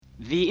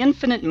The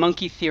infinite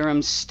monkey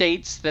theorem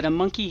states that a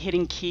monkey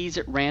hitting keys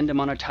at random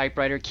on a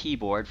typewriter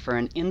keyboard for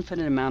an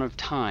infinite amount of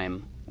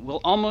time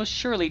will almost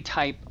surely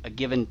type a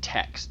given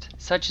text,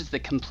 such as the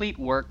complete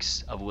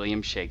works of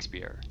William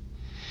Shakespeare.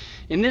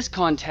 In this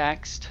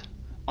context,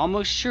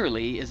 almost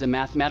surely is a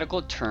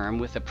mathematical term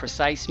with a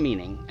precise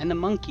meaning, and the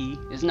monkey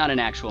is not an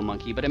actual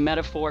monkey, but a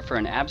metaphor for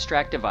an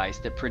abstract device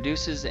that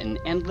produces an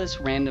endless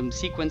random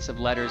sequence of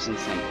letters and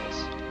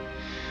symbols.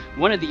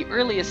 One of the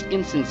earliest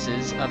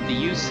instances of the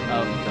use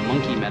of the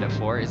monkey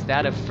metaphor is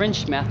that of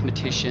French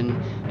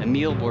mathematician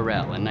Émile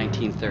Borel in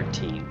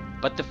 1913,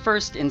 but the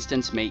first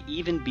instance may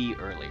even be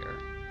earlier.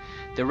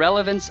 The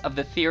relevance of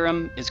the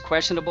theorem is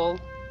questionable.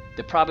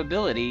 The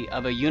probability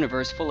of a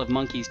universe full of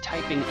monkeys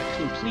typing a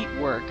complete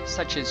work,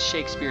 such as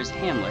Shakespeare's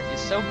Hamlet, is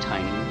so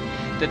tiny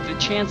that the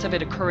chance of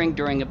it occurring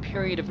during a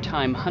period of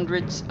time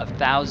hundreds of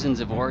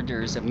thousands of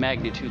orders of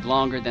magnitude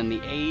longer than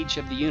the age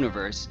of the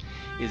universe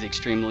is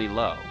extremely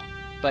low,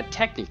 but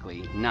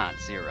technically not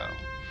zero.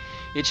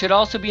 It should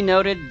also be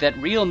noted that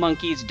real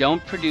monkeys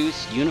don't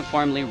produce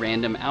uniformly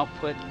random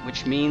output,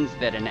 which means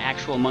that an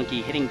actual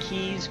monkey hitting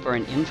keys for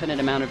an infinite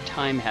amount of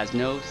time has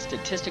no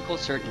statistical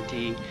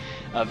certainty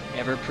of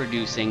ever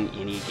producing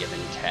any given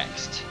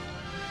text.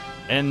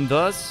 And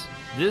thus,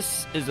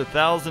 this is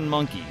 1,000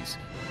 monkeys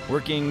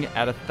working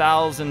at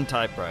 1,000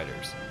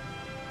 typewriters.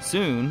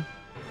 Soon,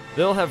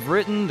 they'll have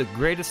written the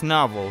greatest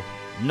novel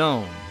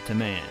known to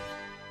man.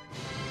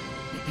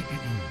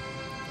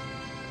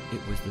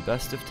 It was the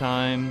best of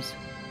times.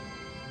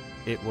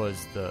 It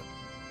was the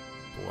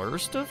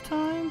worst of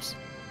times?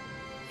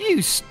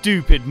 You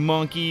stupid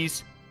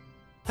monkeys!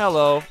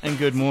 Hello and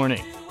good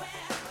morning.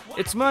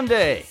 It's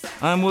Monday.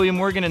 I'm William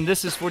Morgan and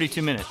this is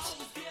 42 Minutes,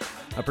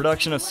 a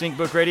production of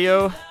SyncBook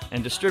Radio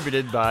and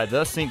distributed by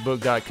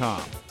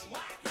thesyncbook.com.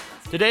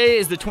 Today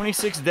is the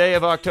 26th day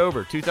of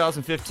October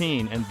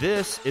 2015 and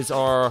this is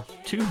our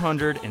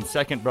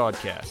 202nd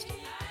broadcast.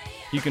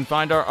 You can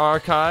find our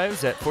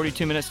archives at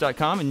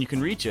 42minutes.com and you can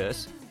reach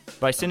us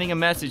by sending a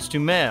message to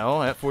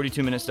mail at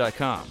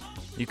 42minutes.com.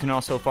 You can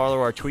also follow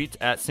our tweets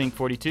at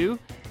Sync42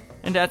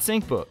 and at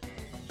SyncBook.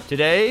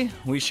 Today,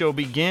 we shall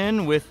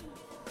begin with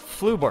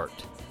Flubart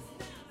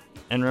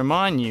and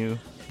remind you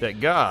that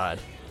God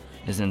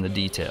is in the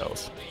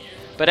details.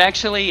 But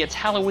actually, it's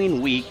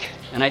Halloween week,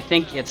 and I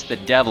think it's the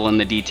devil in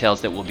the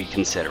details that we'll be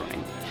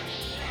considering.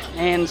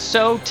 And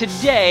so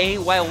today,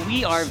 while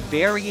we are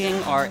varying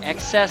our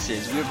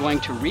excesses, we're going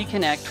to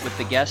reconnect with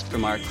the guest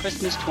from our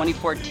Christmas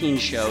 2014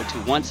 show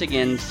to once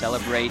again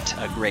celebrate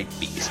a great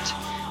beast.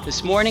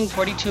 This morning,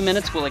 42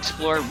 Minutes will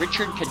explore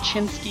Richard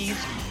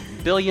Kaczynski's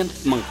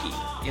Billionth Monkey.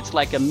 It's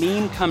like a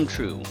meme come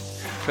true.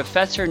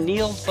 Professor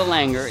Niels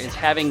Belanger is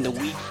having the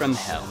week from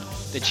hell.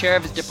 The chair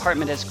of his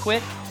department has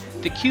quit,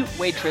 the cute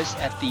waitress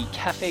at the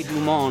Café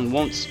du Monde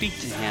won't speak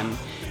to him,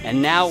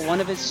 and now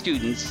one of his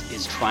students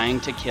is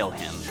trying to kill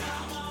him.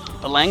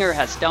 Belanger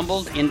has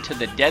stumbled into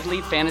the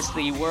deadly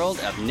fantasy world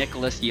of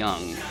Nicholas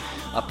Young,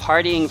 a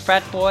partying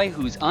frat boy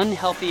whose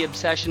unhealthy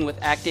obsession with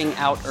acting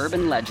out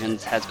urban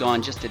legends has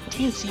gone just a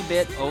teensy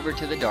bit over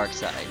to the dark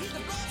side.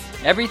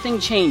 Everything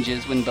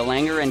changes when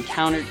Belanger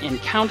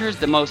encounters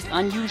the most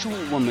unusual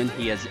woman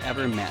he has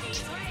ever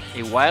met,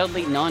 a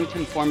wildly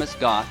nonconformist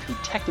goth who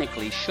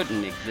technically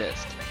shouldn't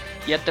exist.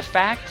 Yet the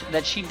fact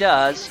that she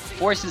does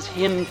forces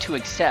him to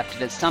accept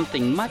that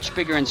something much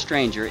bigger and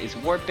stranger is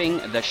warping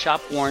the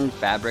shop-worn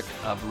fabric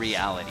of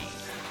reality.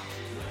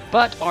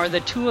 But are the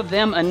two of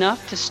them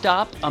enough to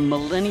stop a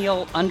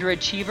millennial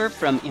underachiever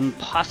from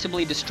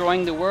impossibly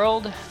destroying the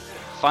world?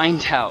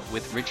 Find out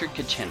with Richard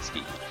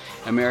Kaczynski,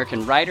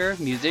 American writer,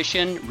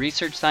 musician,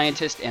 research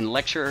scientist, and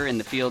lecturer in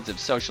the fields of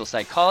social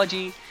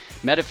psychology,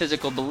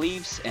 metaphysical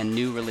beliefs, and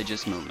new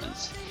religious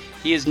movements.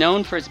 He is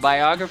known for his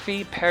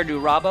biography,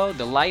 Perdurabo,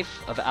 The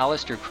Life of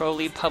Aleister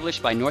Crowley,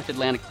 published by North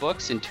Atlantic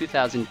Books in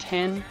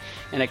 2010,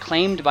 and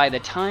acclaimed by the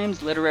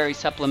Times Literary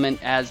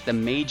Supplement as the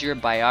major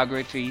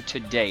biography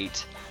to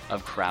date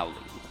of Crowley,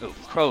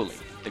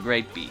 the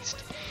great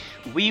beast.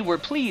 We were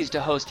pleased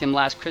to host him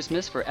last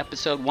Christmas for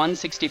episode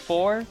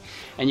 164,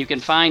 and you can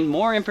find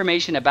more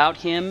information about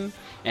him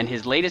and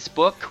his latest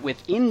book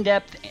with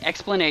in-depth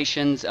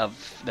explanations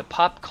of the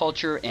pop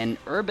culture and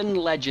urban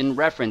legend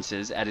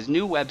references at his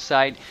new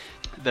website,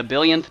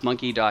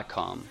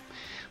 thebillionthmonkey.com.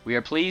 We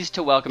are pleased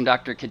to welcome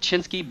Dr.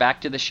 Kaczynski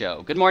back to the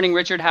show. Good morning,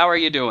 Richard. How are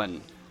you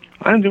doing?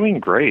 I'm doing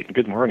great.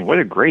 Good morning. What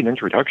a great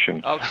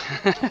introduction. Oh.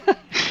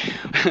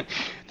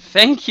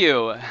 Thank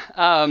you.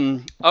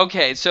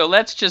 Okay, so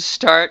let's just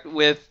start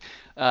with,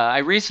 I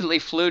recently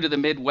flew to the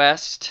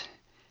Midwest,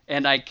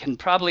 and I can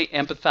probably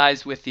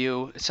empathize with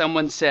you.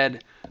 Someone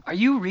said, "Are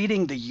you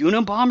reading the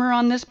Unabomber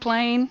on this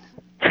plane?"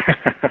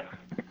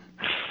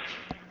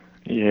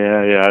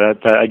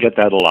 I get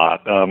that a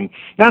lot.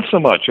 Not so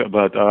much,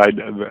 but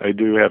I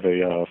do have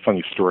a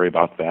funny story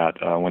about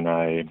that. When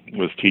I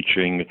was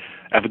teaching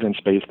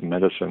evidence-based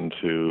medicine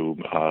to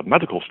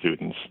medical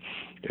students,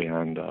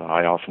 and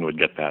I often would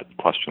get that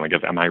question, like,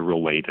 am I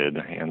related?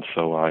 And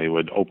so I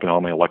would open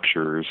all my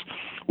lectures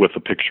with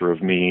a picture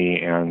of me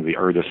and the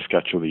artist's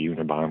sketch of the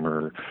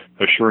Unabomber,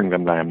 assuring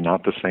them that I am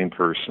not the same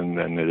person,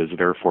 and it is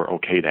therefore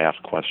okay to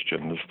ask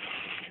questions.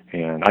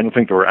 And I don't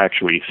think they were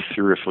actually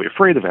seriously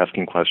afraid of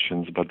asking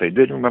questions, but they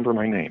did remember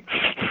my name.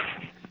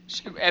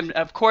 And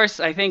of course,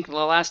 I think the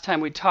last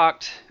time we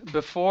talked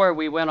before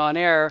we went on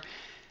air,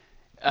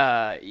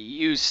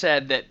 you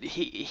said that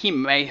he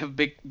may have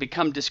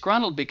become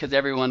disgruntled because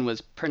everyone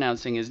was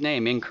pronouncing his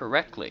name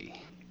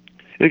incorrectly.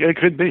 It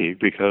could be,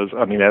 because,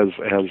 I mean, as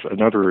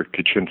another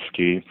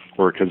Kaczynski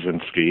or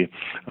Kaczynski,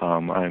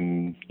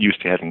 I'm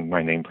used to having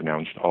my name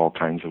pronounced all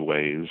kinds of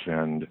ways,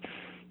 and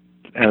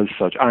as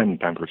such, I'm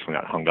personally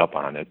not hung up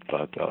on it,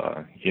 but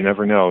you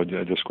never know.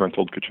 A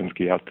disgruntled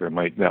Kaczynski out there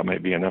that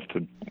might be enough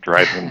to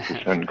drive him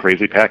to send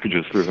crazy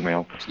packages through the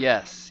mail.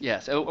 Yes.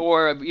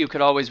 Or you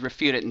could always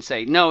refute it and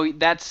say, no,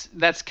 that's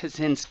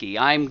Kaczynski.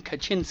 I'm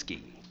Kaczynski.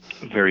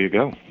 There you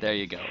go.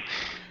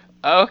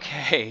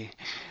 Okay.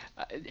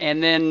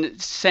 And then,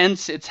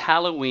 since it's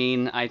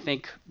Halloween, I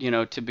think,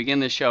 to begin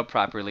the show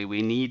properly,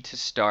 we need to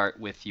start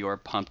with your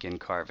pumpkin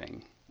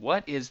carving.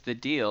 What is the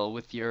deal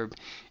with your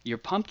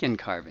pumpkin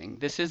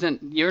carving?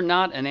 You're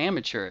not an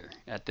amateur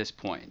at this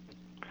point.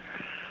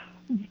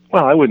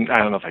 Well, I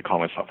don't know if I call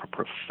myself a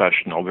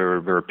professional.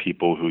 There are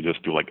people who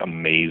just do like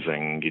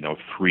amazing,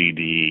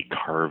 3D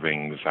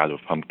carvings out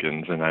of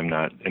pumpkins, and I'm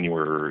not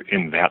anywhere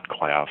in that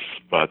class,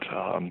 but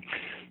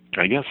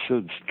I guess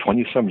it's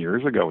 20-some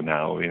years ago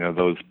now,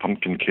 those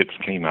pumpkin kits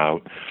came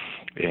out,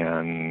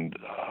 and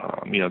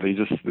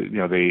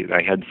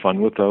I had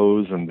fun with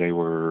those, and they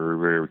were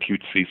very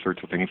cutesy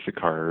sorts of things to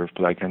carve.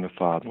 But I kind of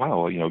thought,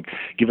 wow,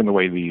 given the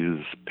way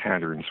these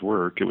patterns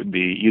work, it would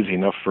be easy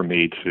enough for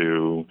me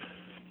to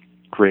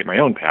create my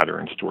own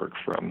patterns to work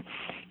from.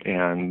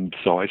 And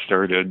so I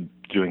started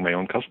doing my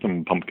own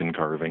custom pumpkin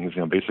carvings.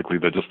 Basically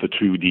just the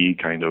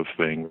 2D kind of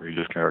thing, where you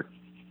just kind of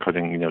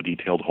cutting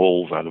detailed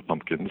holes out of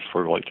pumpkins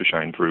for light to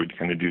shine through to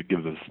kind of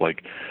give this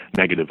like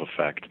negative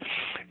effect.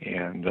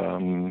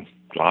 And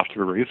off to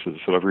the races.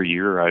 So every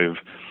year I've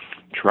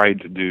tried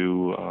to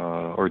do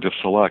or to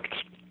select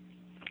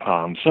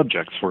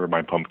subjects for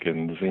my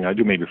pumpkins. I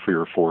do maybe 3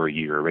 or 4 a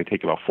year. They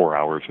take about 4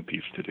 hours a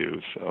piece to do.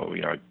 So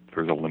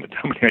there's a limit to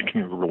how many I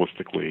can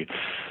realistically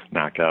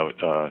knock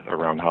out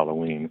around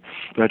Halloween.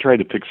 But I try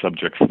to pick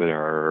subjects that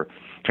are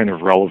kind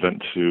of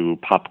relevant to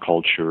pop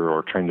culture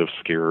or kind of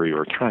scary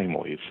or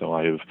timely. So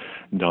I've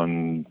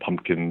done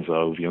pumpkins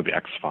of the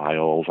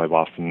X-Files. I've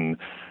often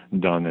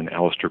done an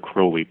Aleister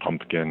Crowley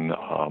pumpkin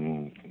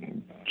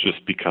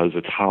just because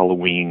it's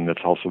Halloween.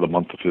 It's also the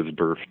month of his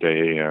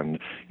birthday, and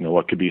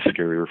what could be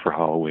scarier for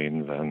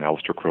Halloween than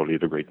Aleister Crowley,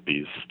 the Great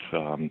Beast?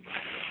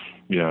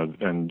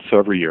 And so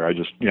every year I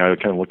just I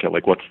kind of look at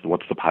like what's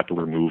the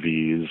popular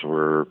movies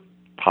or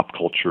pop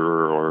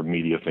culture or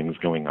media things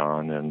going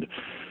on, and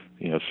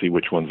see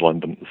which ones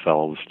lend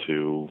themselves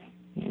to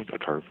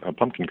a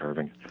pumpkin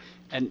carving.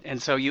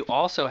 And so you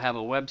also have a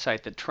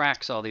website that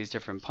tracks all these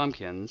different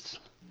pumpkins.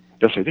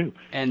 Yes, I do.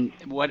 And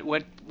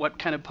what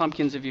kind of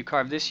pumpkins have you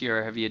carved this year?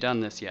 Or have you done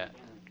this yet?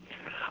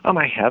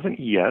 I haven't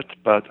yet,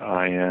 but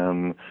I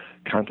am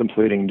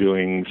contemplating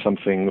doing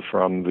something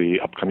from the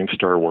upcoming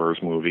Star Wars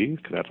movie,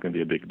 because that's going to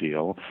be a big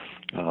deal.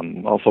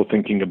 Also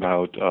thinking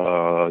about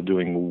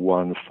doing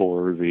one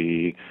for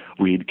the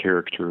lead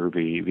character,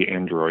 the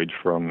android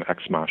from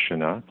Ex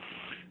Machina,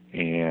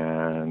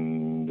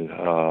 and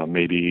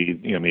maybe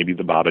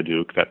the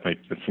Babadook.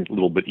 It's a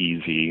little bit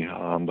easy,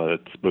 but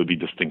it would be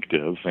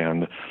distinctive.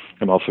 And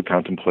I'm also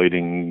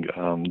contemplating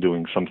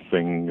doing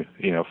something,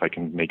 if I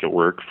can make it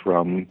work,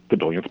 from The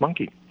Billionth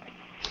Monkey.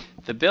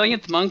 The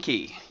Billionth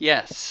Monkey,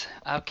 yes.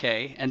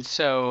 Okay, and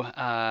so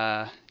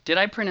did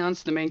I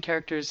pronounce the main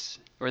character's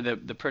or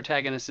the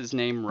protagonist's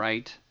name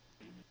right?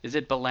 Is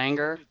it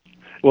Belanger?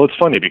 Well, it's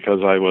funny because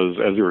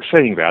as you were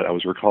saying that, I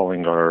was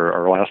recalling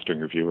our last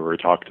interview where we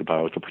talked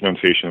about the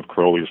pronunciation of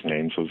Crowley's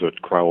name. So is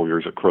it Crowley or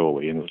is it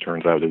Crowley? And it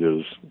turns out it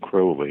is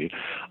Crowley.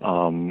 I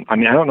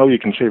don't know if you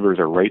can say there's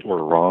a right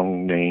or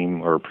wrong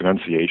name or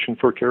pronunciation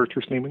for a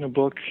character's name in a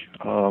book.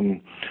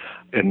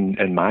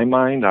 In my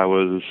mind, I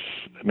was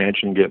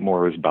imagining it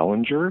more as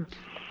Bellinger.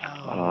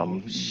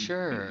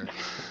 Sure.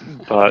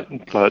 But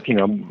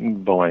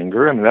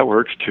Belanger, that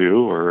works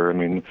too. Or,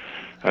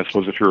 I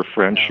suppose if you're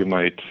French, you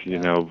might,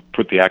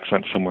 put the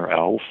accent somewhere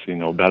else,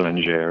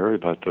 Belanger,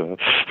 but...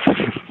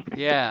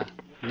 Yeah.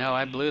 No,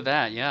 I blew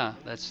that. Yeah,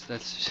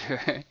 that's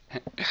sure.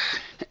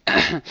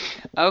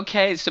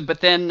 Okay, so,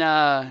 but then,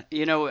 I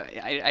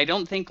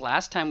don't think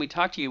last time we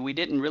talked to you, we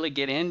didn't really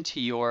get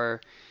into your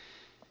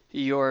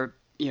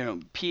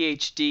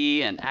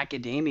PhD and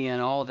academia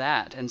and all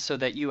that, and so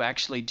that you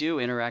actually do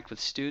interact with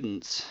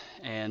students.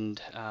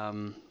 And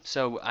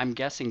so I'm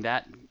guessing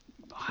that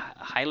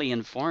highly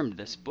informed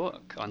this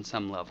book on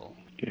some level.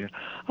 Yeah,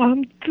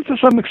 to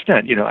some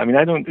extent, I mean,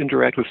 I don't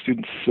interact with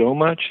students so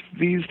much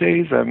these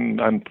days. A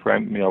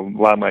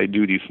lot of my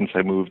duties since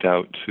I moved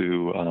out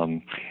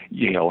to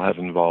Yale have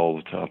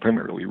involved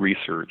primarily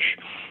research.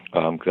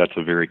 'Cause that's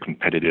a very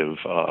competitive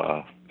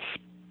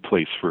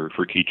place for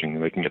teaching,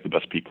 and they can get the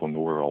best people in the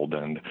world.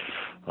 And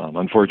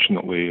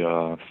unfortunately,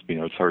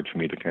 it's hard for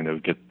me to kind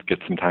of get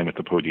some time at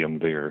the podium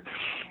there.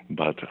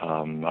 But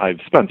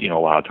I've spent a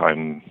lot of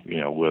time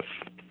with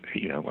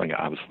like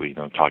obviously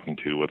talking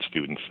with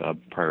students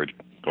prior to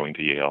going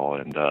to Yale,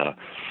 and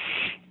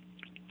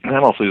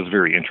I'm also just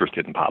very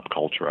interested in pop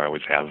culture. I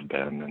always have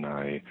been, and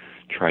I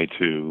try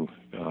to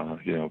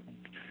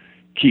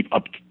keep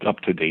up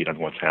to date on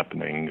what's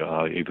happening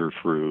either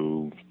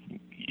through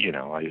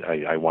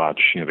I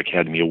watch the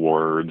Academy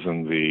Awards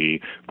and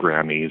the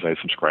Grammys. I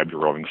subscribe to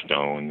Rolling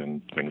Stone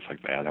and things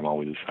like that. I'm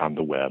always on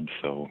the web,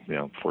 so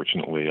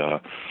fortunately,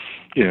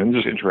 I'm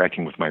just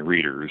interacting with my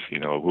readers,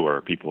 who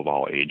are people of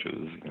all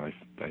ages.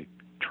 I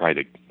try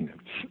to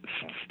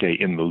stay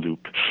in the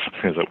loop,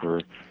 as it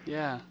were.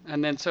 Yeah,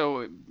 and then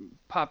so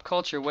pop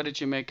culture. What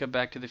did you make of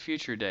Back to the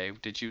Future Day?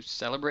 Did you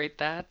celebrate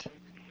that?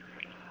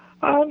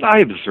 I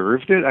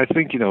observed it. I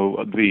think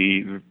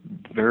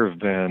there have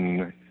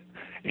been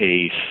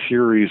a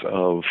series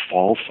of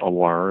false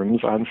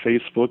alarms on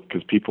Facebook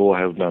because people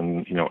have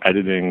been,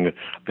 editing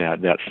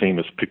that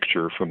famous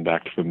picture from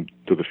Back to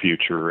the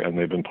Future, and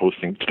they've been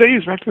posting,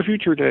 today's Back to the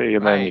Future Day,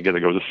 and then you got to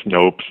go to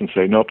Snopes and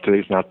say, nope,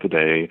 today's not the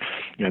day.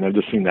 And I've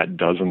just seen that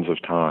dozens of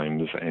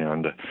times,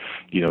 and,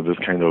 this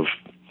kind of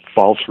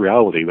false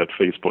reality that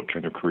Facebook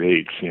kind of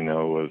creates,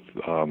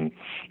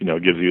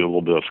 gives you a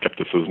little bit of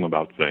skepticism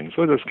about things.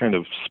 So it just kind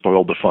of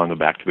spoiled the fun of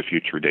Back to the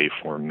Future Day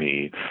for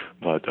me.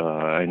 But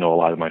I know a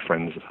lot of my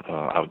friends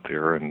out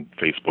there and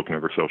Facebook and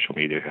other social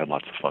media had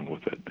lots of fun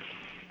with it.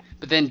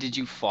 But then did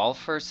you fall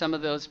for some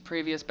of those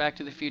previous Back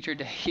to the Future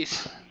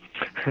days?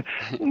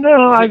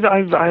 No,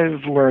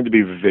 I've learned to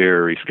be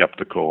very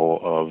skeptical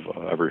of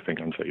everything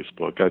on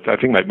Facebook. I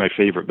think my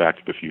favorite Back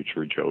to the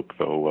Future joke,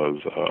 though, was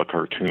a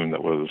cartoon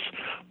that was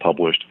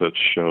published that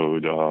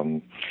showed,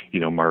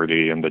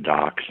 Marty and the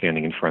Doc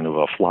standing in front of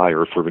a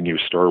flyer for the new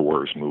Star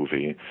Wars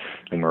movie,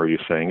 and Marty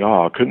is saying,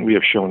 "Oh, couldn't we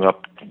have shown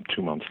up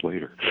 2 months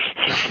later?"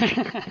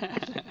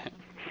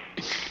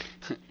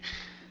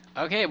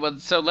 Okay, well,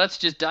 so let's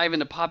just dive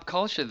into pop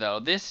culture, though.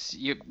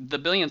 The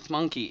Billionth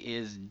Monkey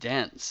is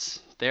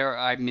dense.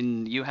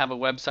 You have a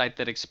website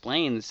that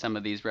explains some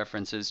of these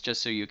references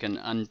just so you can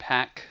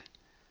unpack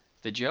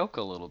the joke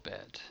a little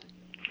bit.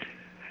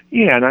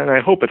 Yeah, and I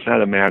hope it's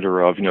not a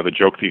matter of, the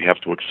joke that you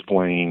have to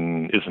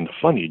explain isn't a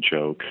funny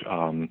joke.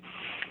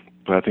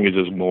 But I think it's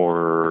just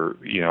more,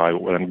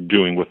 what I'm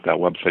doing with that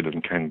website is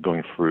I'm kind of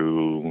going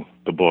through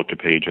the book a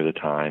page at a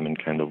time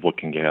and kind of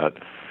looking at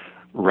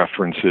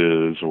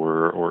references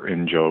or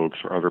in-jokes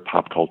or other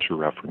pop culture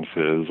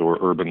references or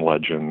urban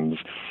legends,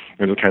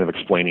 and just kind of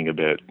explaining a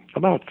bit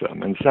about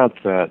them. And it's not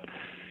that,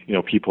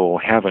 people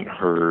haven't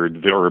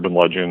heard the urban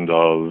legend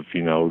of,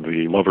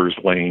 the Lover's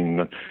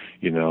Lane,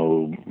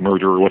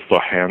 murder with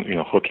the hand,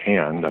 hook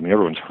hand. I mean,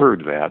 everyone's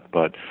heard that,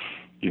 but,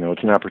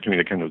 it's an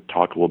opportunity to kind of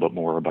talk a little bit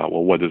more about,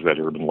 well, what is that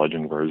urban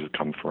legend? Where does it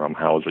come from?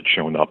 How has it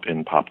shown up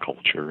in pop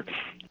culture?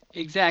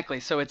 Exactly.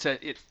 So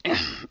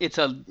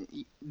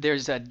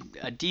there's a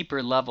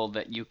deeper level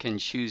that you can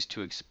choose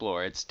to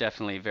explore. It's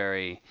definitely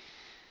very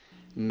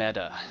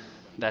meta.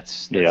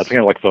 That's yeah, it's kind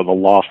of like the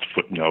lost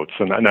footnotes,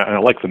 and I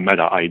like the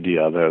meta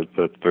idea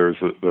that there's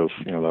this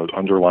the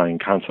underlying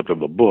concept of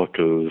the book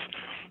is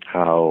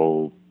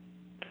how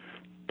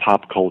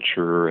pop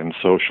culture and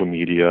social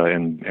media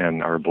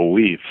and our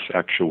beliefs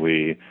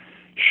actually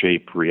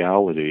shape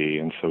reality,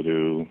 and so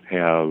to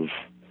have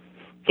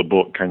the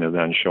book kind of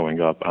then showing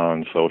up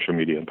on social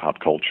media and pop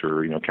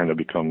culture, kind of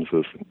becomes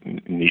this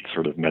neat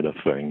sort of meta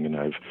thing. And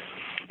I've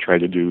tried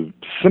to do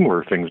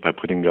similar things by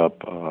putting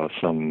up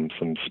some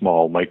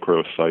small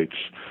micro sites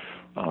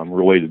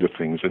related to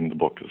things in the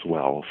book as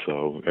well.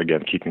 So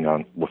again, keeping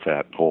on with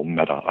that whole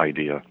meta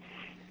idea.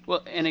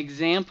 Well, an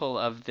example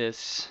of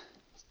this,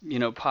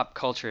 pop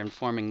culture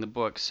informing the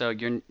book. So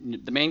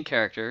the main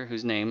character,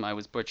 whose name I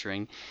was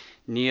butchering,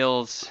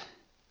 Niels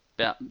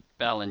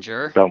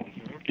Ballinger.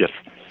 Yes.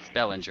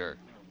 Bellinger,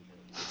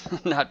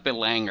 not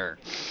Belanger.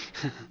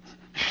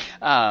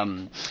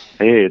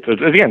 Hey,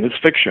 it's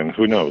fiction.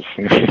 Who knows?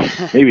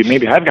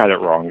 maybe I've got it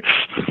wrong.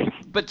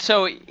 But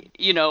so,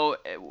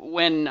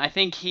 when I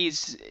think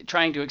he's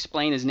trying to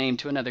explain his name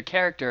to another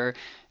character,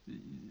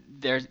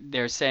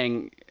 they're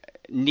saying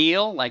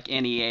Neil, like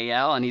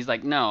Neal, and he's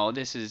like, no,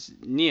 this is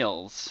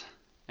Niels.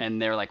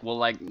 And they're like, well,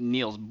 like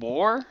Niels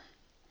Bohr?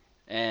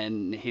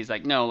 And he's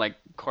like, no, like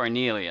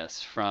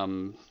Cornelius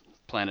from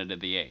Planet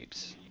of the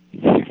Apes.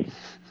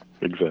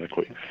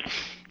 Exactly.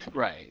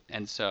 Right.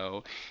 And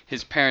so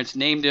his parents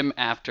named him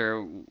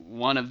after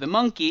one of the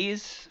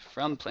monkeys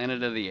from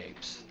Planet of the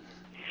Apes.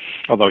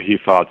 Although he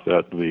thought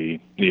that the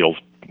Niels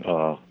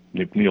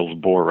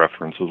Bohr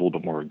reference was a little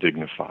bit more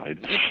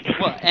dignified.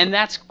 Well, and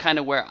that's kind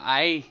of where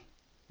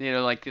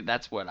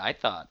that's what I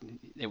thought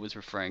it was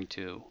referring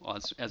to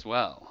as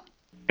well.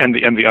 And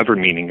the other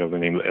meaning of the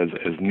name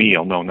as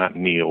Neil, no, not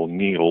Neil,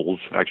 Niels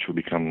actually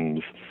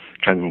becomes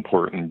kind of an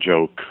important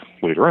joke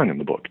later on in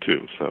the book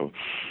too. So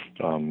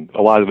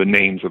a lot of the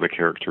names of the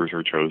characters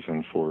are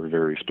chosen for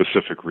very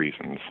specific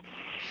reasons.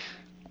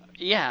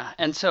 Yeah,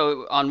 and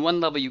so on one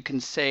level you can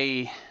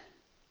say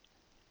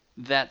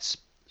that's,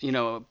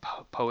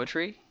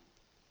 poetry,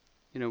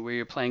 where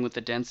you're playing with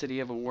the density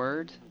of a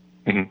word.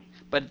 Mm-hmm.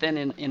 But then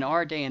in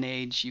our day and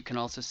age, you can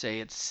also say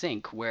it's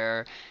sync,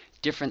 where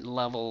different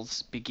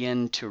levels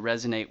begin to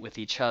resonate with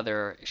each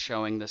other,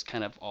 showing this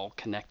kind of all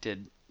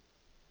connected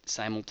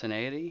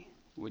simultaneity.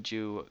 Would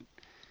you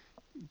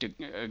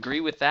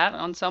agree with that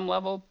on some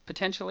level,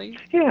 potentially?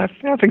 Yeah,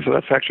 I think so.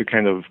 That's actually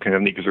kind of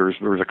neat because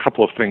there's a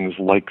couple of things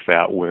like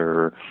that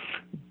where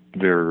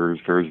there's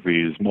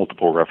these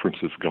multiple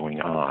references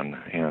going on,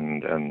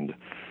 and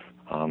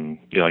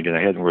again,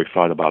 I hadn't really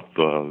thought about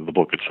the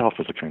book itself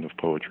as a kind of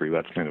poetry.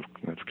 That's kind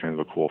of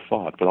a cool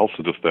thought, but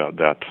also just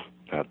that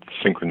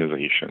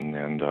synchronization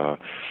and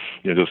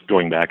just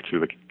going back to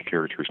the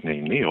character's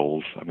name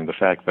Niels. I mean, the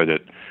fact that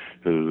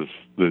his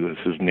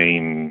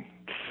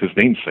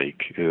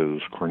namesake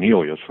is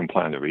Cornelius from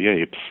Planet of the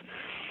Apes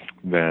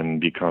then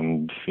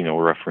becomes a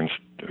reference,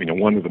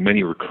 one of the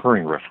many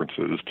recurring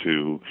references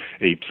to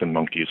apes and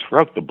monkeys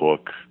throughout the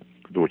book,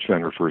 which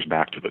then refers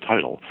back to the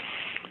title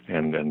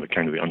and the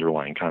kind of the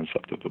underlying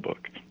concept of the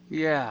book.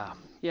 Yeah.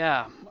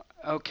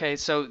 Okay,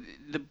 so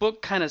the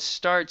book kind of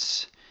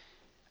starts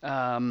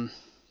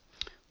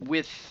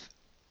with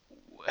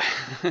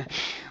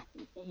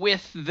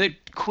with the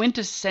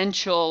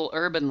quintessential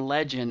urban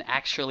legend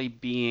actually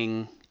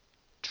being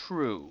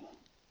true.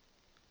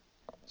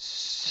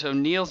 So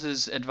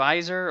Niels'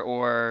 advisor,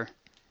 or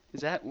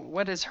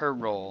what is her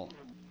role?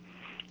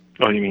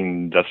 Oh, you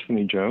mean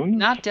Destiny Jones?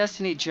 Not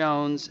Destiny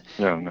Jones.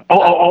 No.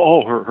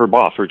 Her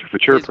boss, the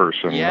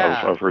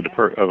chairperson of her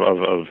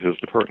of his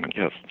department.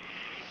 Yes.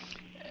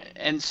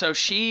 And so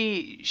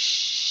she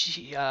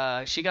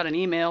got an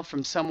email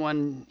from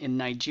someone in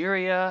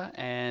Nigeria,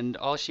 and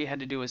all she had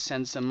to do was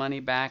send some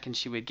money back, and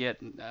she would get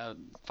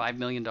 $5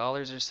 million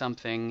or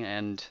something.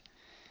 And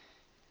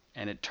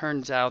it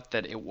turns out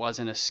that it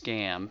wasn't a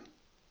scam.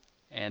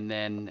 And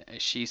then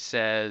she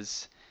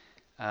says,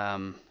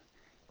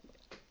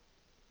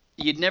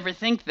 "You'd never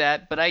think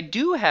that, but I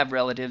do have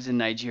relatives in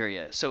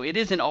Nigeria, so it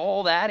isn't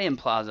all that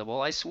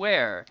implausible, I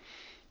swear.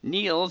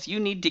 Niels, you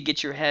need to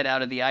get your head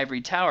out of the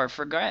ivory tower,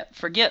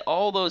 forget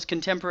all those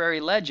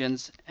contemporary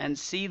legends, and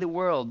see the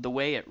world the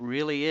way it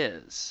really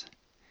is."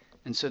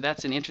 And so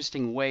that's an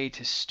interesting way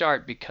to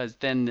start, because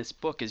then this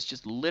book is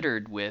just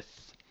littered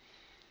with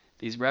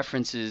these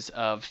references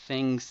of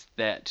things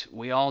that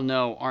we all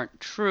know aren't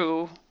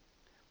true,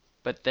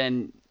 but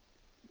then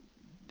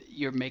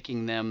you're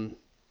making them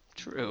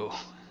true.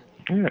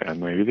 Yeah,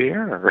 maybe they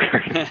are.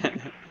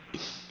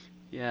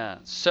 Yeah.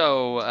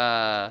 So,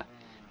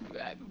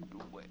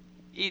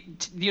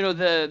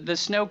 the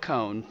snow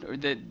cone, or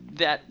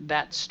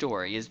that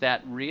story, is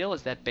that real?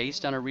 Is that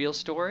based on a real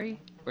story,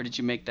 or did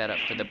you make that up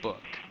for the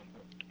book?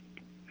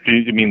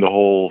 You mean the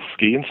whole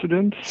ski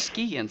incident?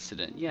 Ski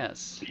incident,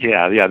 yes.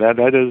 Yeah.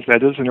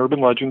 That is an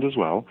urban legend as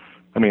well.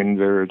 I mean,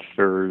 there's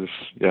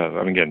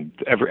again,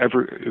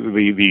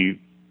 the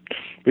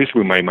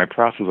basically my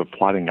process of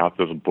plotting out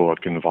this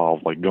book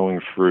involved like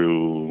going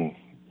through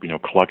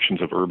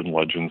collections of urban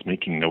legends,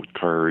 making note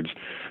cards,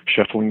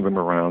 shuffling them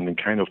around, and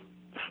kind of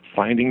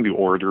finding the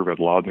order that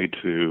allowed me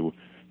to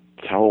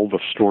tell the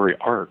story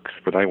arc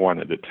that I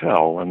wanted to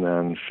tell, and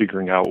then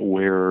figuring out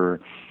where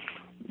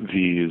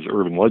these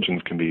urban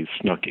legends can be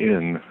snuck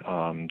in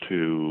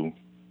to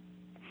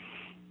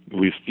at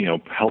least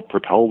help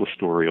propel the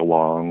story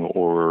along,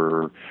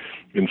 or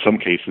in some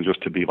cases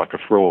just to be like a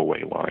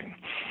throwaway line.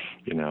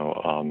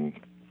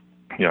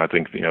 I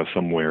think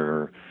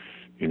somewhere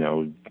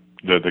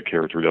the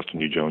character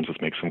Destiny Jones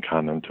just makes some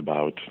comment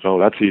about,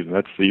 that's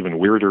even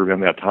weirder than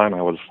that time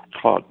I was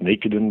caught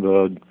naked in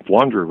the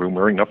laundry room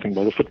wearing nothing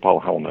but a football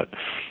helmet.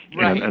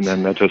 Right. And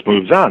then that just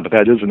moves on. But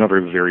that is another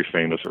very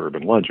famous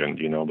urban legend,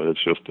 but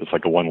it's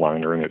like a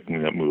one-liner and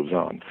it moves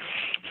on.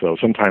 So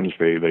sometimes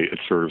it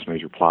serves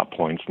major plot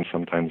points, and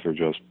sometimes they're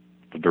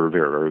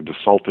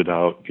salted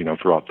out,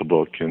 throughout the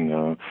book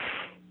in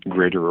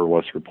greater or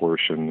lesser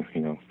portion,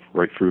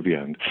 right through the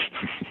end.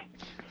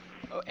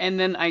 And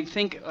then I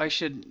think I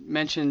should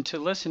mention to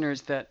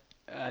listeners that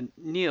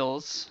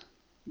Niels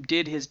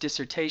did his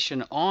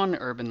dissertation on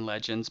urban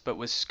legends, but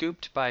was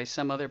scooped by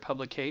some other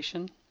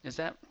publication. Is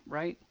that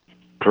right?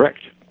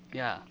 Correct.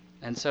 Yeah.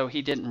 And so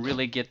he didn't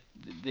really get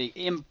the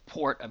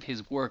import of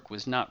his work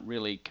was not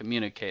really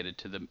communicated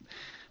to the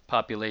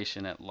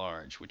population at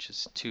large, which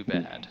is too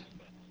bad.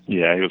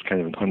 Yeah, he was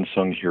kind of an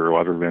unsung hero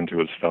other than to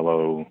his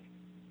fellow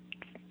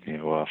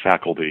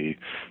faculty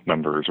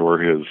members or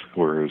his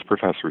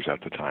professors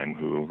at the time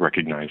who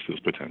recognized his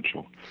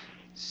potential.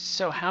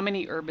 So how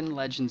many urban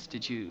legends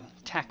did you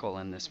tackle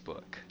in this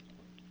book?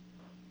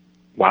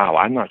 Wow,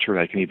 I'm not sure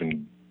I can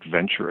even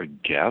venture a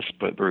guess,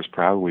 but there's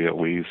probably at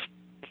least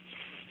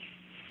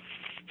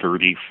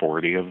 30,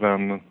 40 of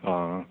them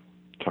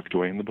tucked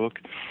away in the book.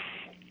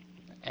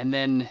 And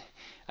then,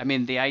 I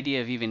mean, the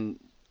idea of even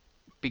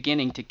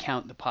beginning to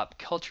count the pop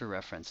culture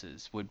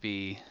references would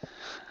be,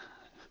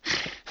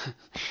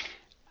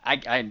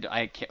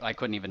 I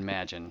couldn't even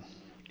imagine.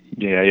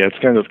 Yeah, it's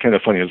kind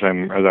of funny as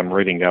I'm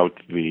writing out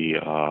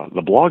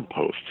the blog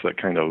posts that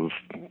kind of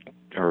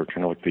are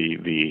kind of like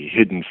the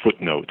hidden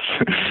footnotes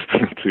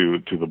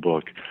to the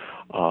book.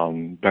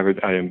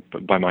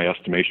 By my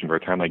estimation, by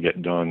the time I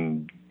get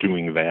done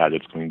doing that,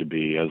 it's going to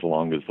be as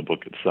long as the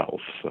book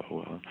itself.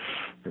 So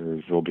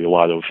there'll be a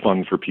lot of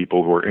fun for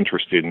people who are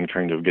interested in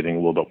kind of getting a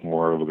little bit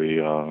more of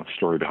the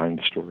story behind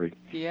the story.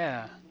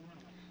 Yeah.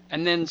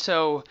 And then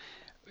so,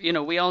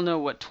 we all know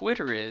what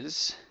Twitter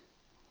is,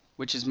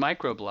 which is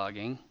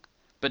microblogging,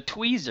 but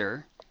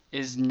Tweezer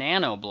is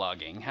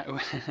nanoblogging.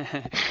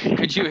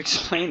 Could you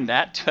explain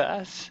that to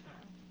us?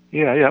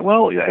 Yeah.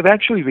 Well,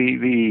 actually,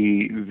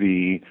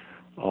 the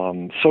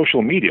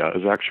social media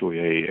is actually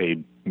a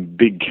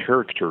big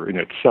character in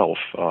itself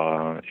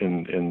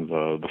in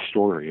the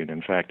story, and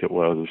in fact, it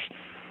was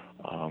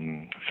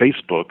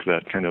Facebook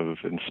that kind of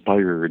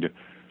inspired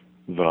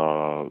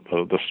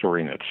the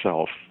story in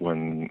itself.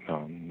 When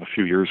a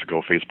few years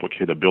ago, Facebook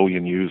hit 1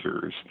 billion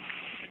users.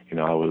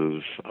 I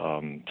was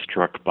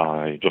struck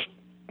by just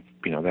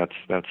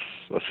that's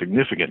a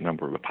significant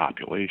number of the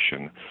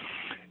population,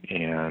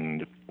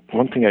 and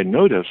one thing I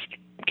noticed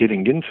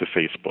getting into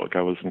Facebook,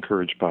 I was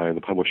encouraged by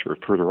the publisher of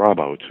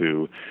Perturabo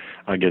to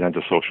get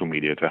onto social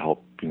media to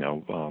help,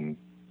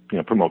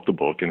 promote the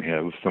book and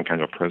have some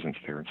kind of presence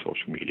there in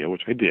social media,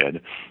 which I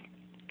did.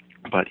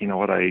 But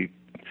what I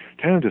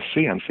tended to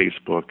see on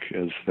Facebook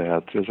is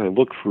that as I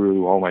look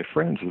through all my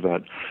friends, is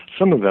that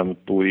some of them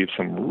believe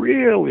some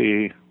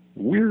really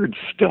weird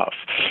stuff.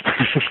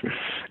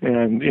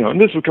 and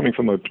this was coming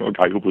from a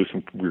guy who believes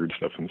some weird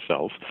stuff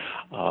himself,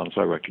 so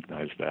I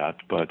recognized that.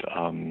 But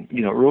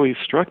it really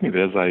struck me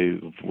that as I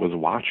was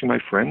watching my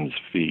friends'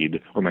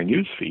 feed or my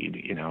news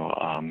feed,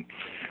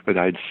 that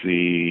I'd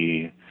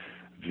see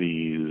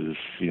these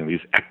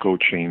echo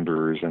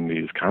chambers and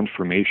these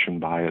confirmation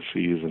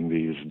biases and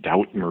these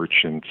doubt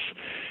merchants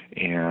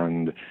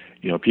and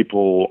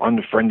people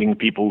unfriending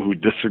people who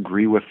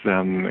disagree with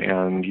them,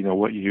 and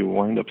what you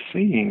wind up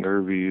seeing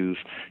are these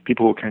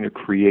people who kind of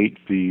create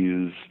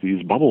these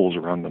bubbles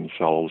around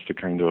themselves to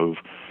kind of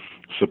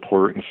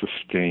support and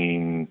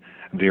sustain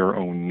their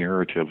own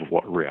narrative of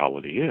what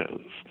reality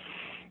is.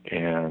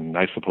 And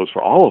I suppose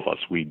for all of us,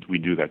 we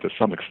do that to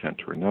some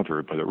extent or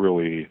another, but it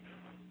really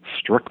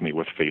struck me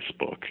with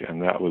Facebook,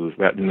 and that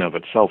in and of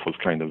itself was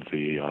kind of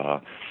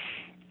the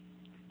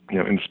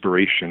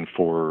inspiration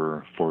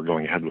for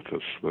going ahead with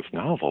this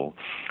novel.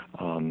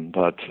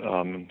 But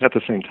at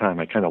the same time,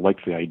 I kind of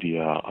like the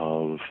idea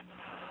of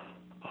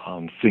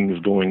things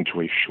going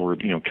to a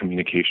short,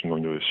 communication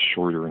going to a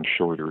shorter and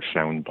shorter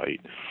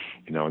soundbite.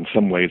 In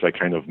some ways, I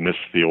kind of miss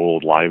the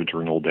old live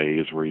journal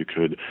days where you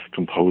could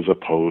compose a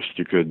post,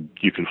 you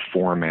could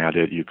format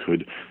it, you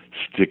could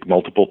stick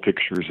multiple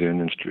pictures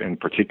in and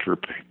particular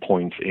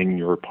points in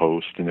your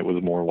post, and it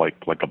was more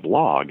like a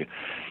blog.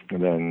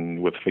 And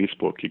then with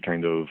Facebook, you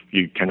kind of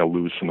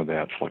lose some of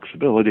that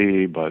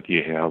flexibility, but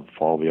you have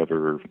all the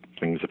other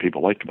things that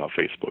people like about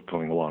Facebook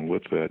going along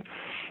with it.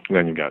 And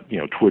then you've got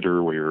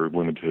Twitter, where you're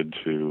limited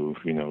to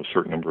a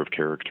certain number of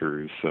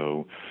characters.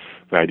 So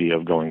the idea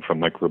of going from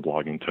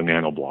microblogging to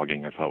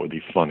nanoblogging, I thought would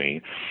be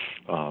funny.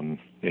 And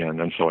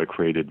so I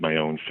created my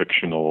own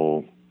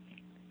fictional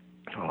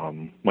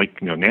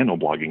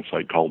nanoblogging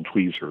site called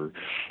Tweezer.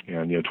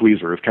 And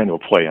Tweezer is kind of a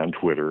play on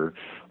Twitter,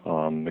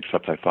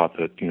 except I thought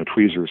that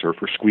tweezers are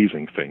for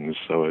squeezing things,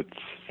 so it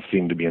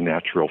seemed to be a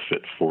natural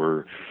fit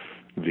for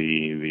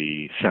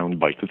the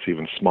soundbite that's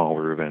even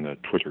smaller than a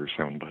Twitter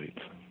soundbite.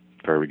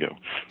 There we go.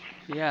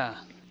 Yeah.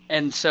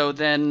 And so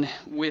then,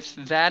 with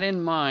that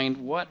in mind,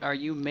 what are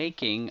you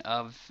making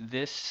of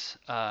this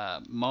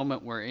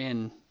moment we're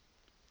in,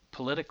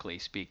 politically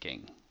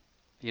speaking?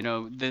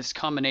 This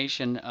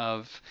combination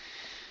of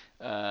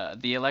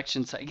the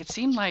elections. It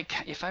seemed like,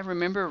 if I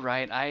remember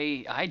right,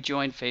 I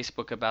joined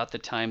Facebook about the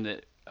time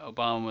that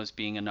Obama was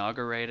being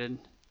inaugurated.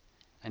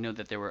 I know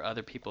that there were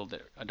other people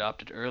that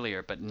adopted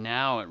earlier, but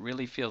now it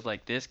really feels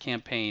like this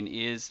campaign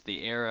is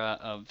the era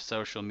of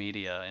social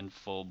media in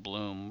full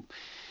bloom.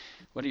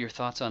 What are your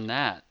thoughts on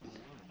that?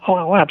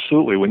 Oh,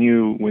 absolutely. When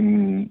you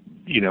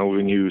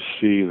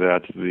see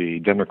that the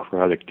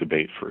Democratic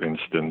debate, for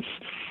instance,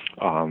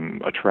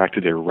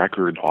 attracted a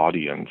record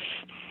audience,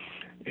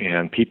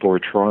 and people are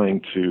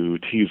trying to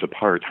tease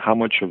apart how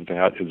much of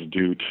that is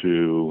due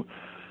to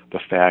the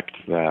fact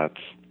that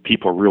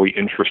people are really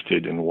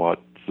interested in what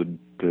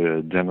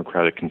the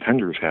Democratic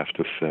contenders have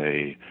to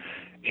say,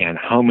 and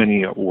how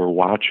many were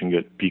watching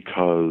it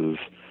because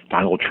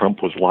Donald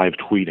Trump was live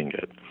tweeting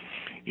it,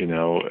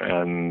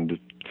 and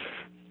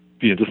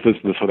just this.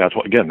 So that's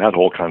again that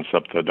whole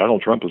concept that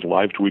Donald Trump is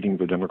live tweeting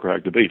the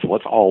Democratic debate. So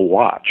let's all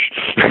watch.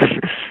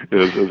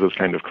 is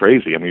kind of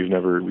crazy. I mean,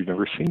 we've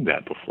never seen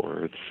that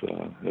before.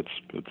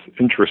 It's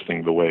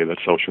interesting the way that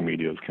social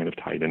media is kind of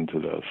tied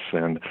into this.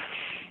 And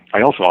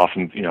I also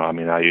often,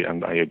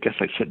 I guess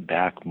I sit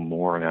back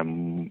more and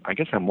I'm I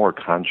guess I'm more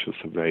conscious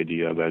of the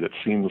idea that it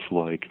seems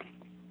like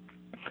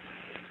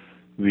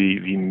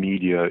the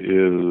media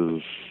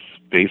is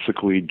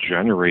basically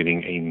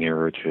generating a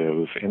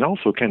narrative and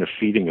also kind of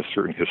feeding a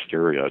certain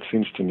hysteria. It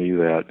seems to me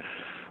that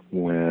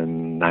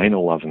when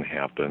 9/11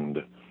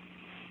 happened,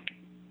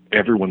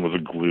 everyone was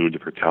glued to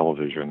their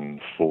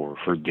television for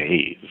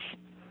days,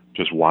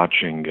 just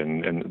watching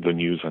and the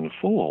news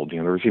unfold.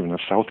 There was even a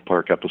South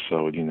Park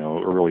episode,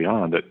 early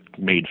on that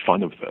made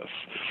fun of this.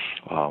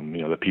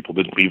 That people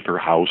didn't leave their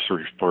house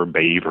or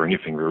bathe or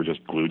anything. They were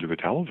just glued to the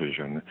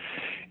television.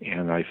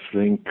 And I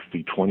think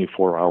the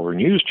 24-hour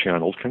news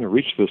channels kind of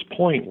reached this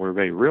point where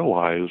they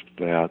realized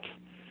that,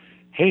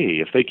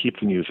 hey, if they keep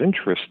the news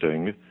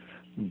interesting,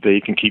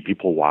 they can keep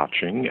people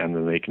watching, and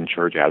then they can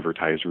charge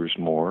advertisers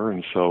more.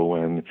 And so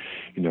when,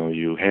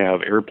 you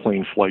have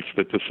airplane flights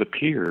that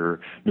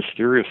disappear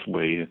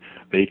mysteriously,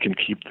 they can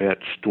keep that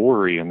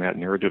story and that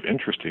narrative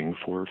interesting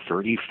for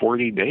 30,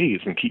 40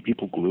 days and keep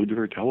people glued to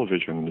their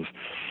televisions.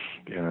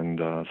 And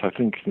so I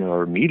think,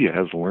 our media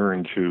has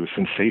learned to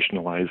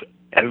sensationalize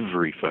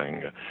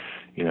everything.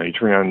 You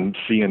turn on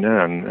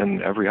CNN,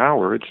 and every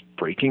hour it's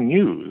breaking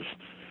news.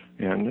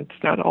 And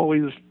it's not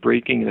always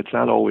breaking, and it's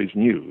not always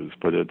news,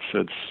 but it's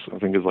I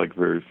think it's like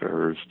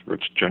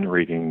it's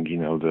generating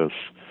this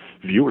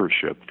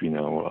viewership,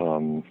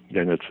 and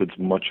it's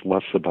much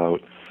less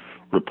about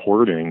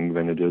reporting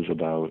than it is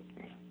about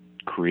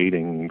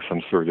creating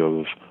some sort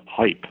of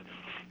hype.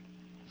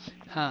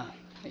 Huh.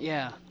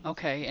 Yeah.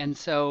 Okay. And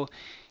so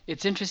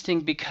it's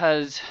interesting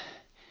because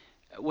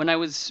when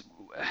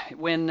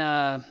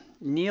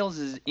Niels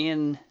is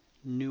in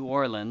New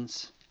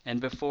Orleans, and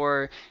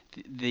before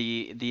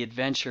the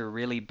adventure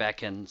really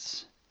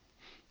beckons,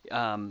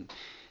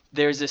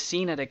 there's a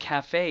scene at a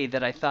cafe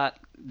that I thought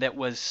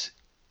that's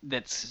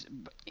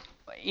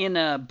in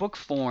a book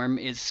form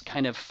is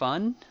kind of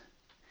fun,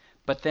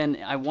 but then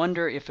I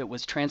wonder if it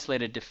was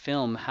translated to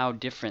film, how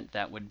different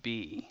that would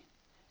be.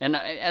 And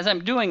as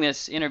I'm doing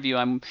this interview,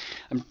 I'm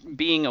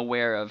being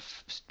aware of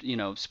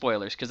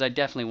spoilers, because I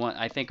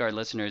think our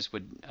listeners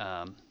would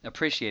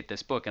appreciate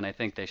this book, and I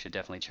think they should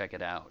definitely check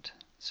it out.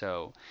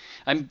 So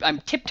I'm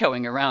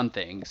tiptoeing around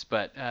things,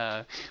 but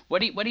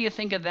what do you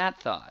think of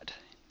that thought?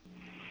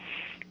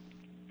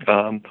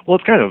 Well,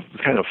 it's kind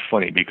of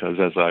funny, because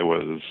as I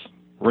was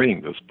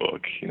writing this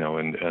book,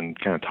 and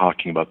kind of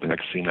talking about the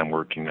next scene I'm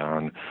working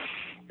on,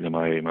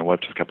 my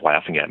wife just kept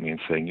laughing at me and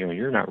saying,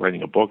 you're not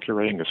writing a book, you're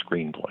writing a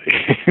screenplay.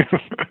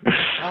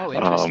 Oh,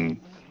 interesting.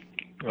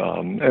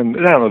 And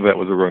I don't know if that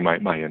was really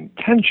my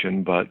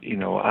intention, but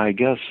I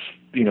guess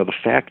the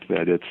fact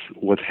that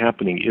what's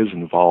happening is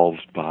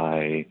involved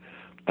by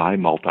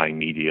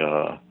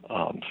multimedia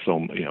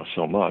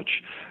so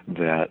much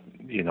that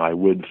I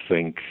would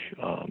think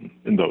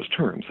in those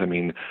terms. I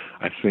mean,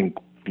 I think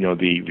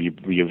the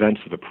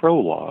events of the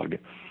prologue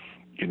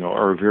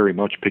are very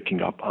much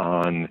picking up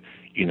on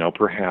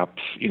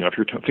perhaps if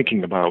you're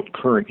thinking about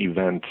current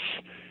events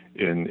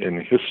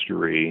in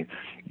history,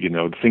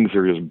 things that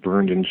are just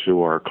burned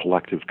into our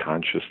collective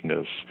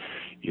consciousness.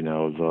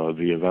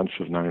 The events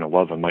of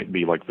 9/11 might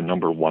be like the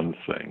number one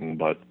thing,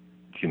 but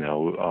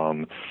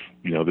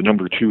the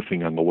number two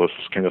thing on the list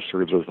kind of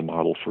serves as the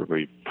model for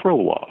the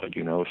prologue,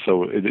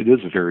 so it is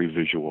very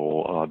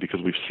visual,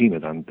 because we've seen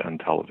it on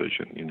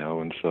television,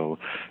 and so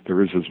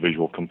there is this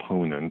visual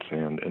component,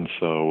 and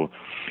so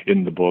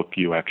in the book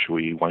you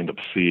actually wind up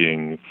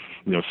seeing,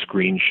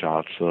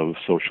 screenshots of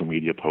social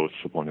media posts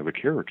of one of the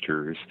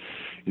characters,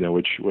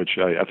 which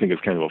I think is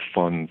kind of a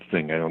fun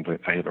thing. I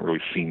haven't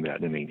really seen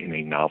that in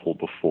a novel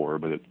before,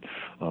 but it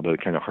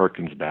kind of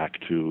harkens back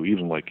to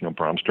even like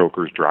Bram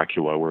Stoker's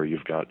Dracula, where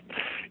you've got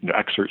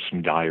excerpts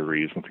from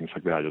diaries and things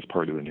like that as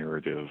part of the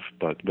narrative.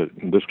 But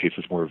in this case,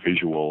 it's more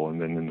visual.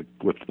 And then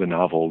with the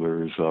novel,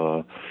 there's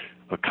a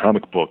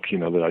comic book,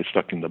 that I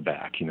stuck in the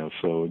back.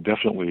 So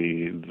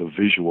definitely the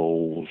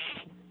visuals,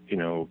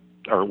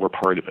 were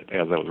part of it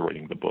as I was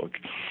writing the book.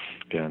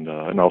 And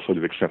also to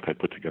the extent I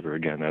put together,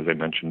 again, as I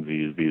mentioned,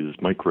 these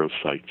micro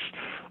sites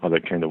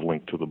that kind of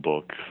link to the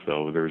book.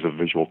 So there's a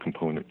visual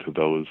component to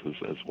those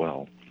as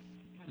well.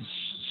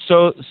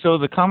 So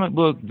the comic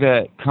book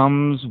that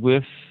comes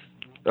with,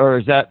 or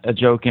is that a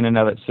joke in and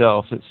of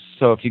itself?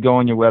 So if you go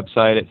on your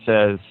website, it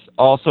says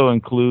also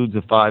includes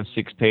a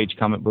 5-6 page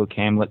comic book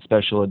Hamlet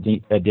special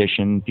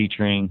edition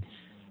featuring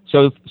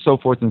so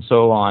forth and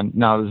so on.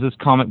 Now, does this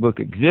comic book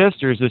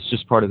exist, or is this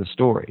just part of the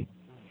story?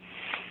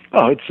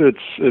 Oh,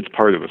 it's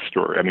part of the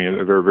story. I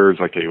mean, there's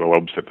like a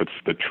website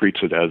that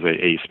treats it as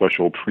a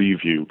special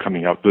preview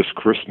coming out this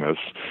Christmas,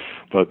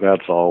 but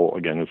that's all.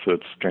 Again,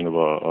 it's kind of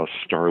a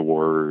Star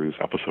Wars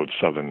Episode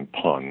 7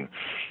 pun,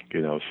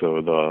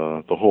 So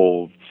the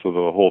whole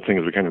thing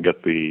is we kind of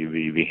get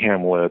the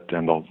Hamlet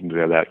and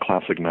that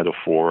classic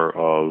metaphor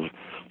of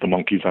the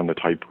monkeys on the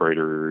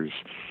typewriters,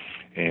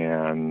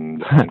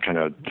 and kind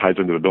of ties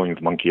into the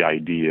Billings monkey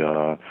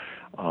idea,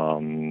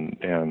 and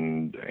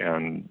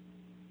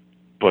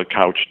but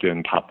couched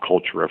in pop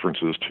culture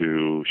references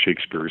to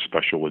Shakespeare's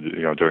George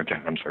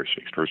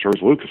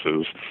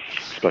Lucas's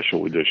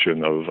special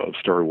edition of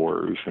Star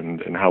Wars,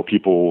 and how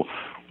people,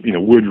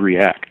 would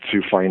react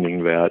to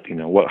finding that,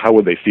 how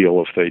would they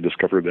feel if they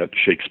discovered that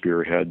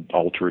Shakespeare had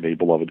altered a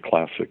beloved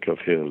classic of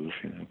his,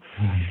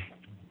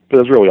 But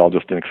it's really all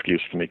just an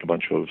excuse to make a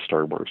bunch of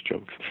Star Wars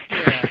jokes.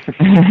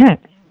 Yeah.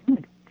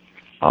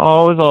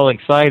 I was all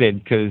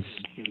excited because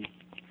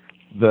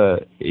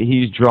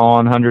he's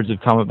drawn hundreds of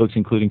comic books,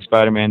 including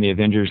Spider-Man, the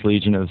Avengers,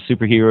 Legion of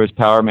Superheroes,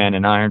 Power Man,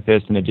 and Iron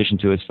Fist, in addition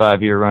to his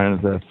 5-year run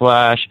of The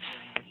Flash,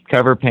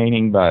 cover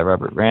painting by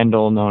Robert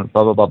Randall, known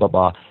blah, blah, blah, blah,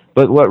 blah.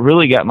 But what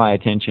really got my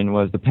attention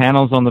was the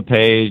panels on the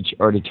page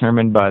are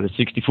determined by the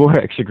 64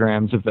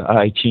 hexagrams of the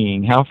I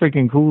Ching. How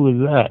freaking cool is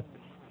that?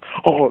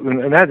 Oh,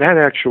 and that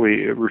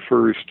actually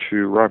refers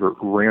to Robert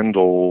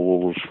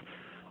Randall's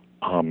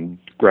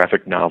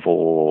graphic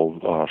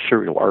novel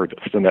Serial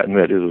Artist, and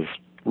that is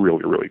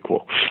really, really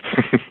cool.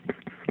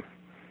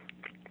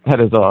 That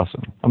is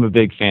awesome. I'm a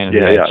big fan of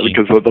that. Yeah,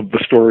 because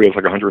the story is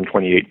like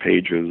 128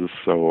 pages,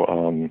 so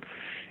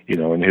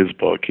in his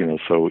book,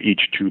 so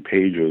each 2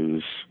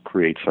 pages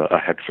creates a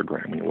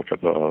hexagram when you look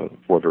at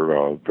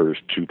whether there's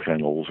 2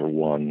 panels or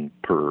 1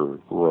 per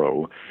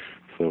row.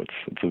 So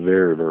it's a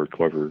very, very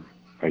clever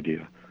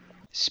idea.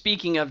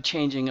 Speaking of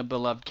changing a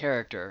beloved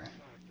character,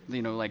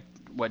 like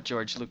what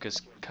George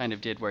Lucas kind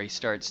of did, where he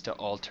starts to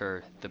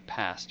alter the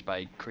past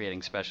by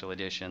creating special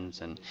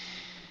editions and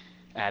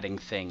adding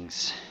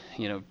things.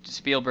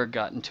 Spielberg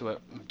got into it,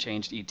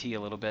 changed E.T.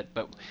 a little bit,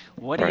 but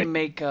what do you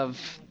make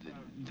of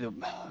the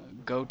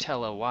Go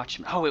Tell a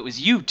Watchman? Oh, it was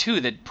you,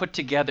 too, that put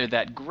together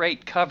that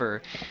great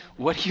cover.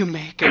 What do you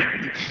make of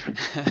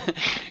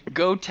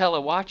Go Tell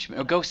a Watchman,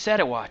 or Go Set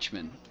a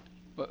Watchman?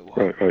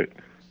 Right.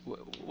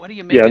 What do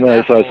you make of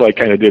that? So I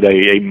kind of did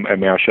a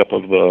mashup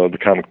of the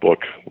comic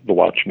book, The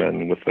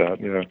Watchmen, with that.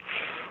 Yeah.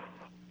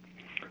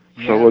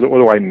 So what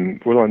do I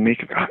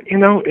make of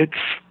it?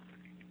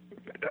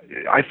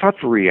 I thought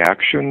the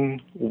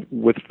reaction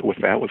with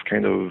that was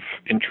kind of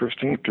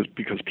interesting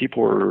because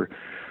people are,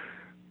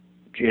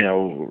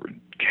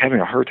 having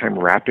a hard time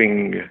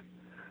wrapping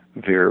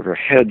their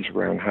heads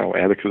around how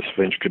Atticus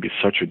Finch could be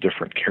such a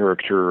different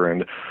character,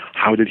 and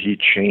how did he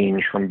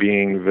change from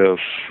being this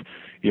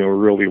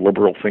really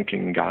liberal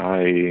thinking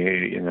guy,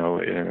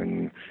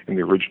 in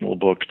the original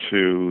book,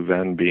 to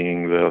then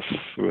being this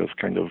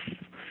kind of,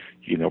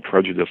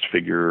 prejudiced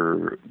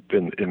figure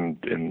in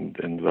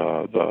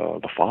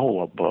the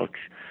follow-up book.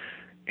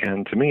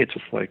 And to me, it's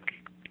just like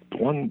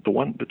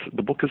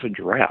the book is a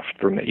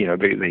draft.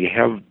 They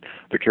have,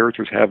 the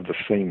characters have the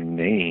same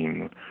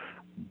name,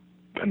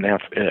 and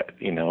that's it.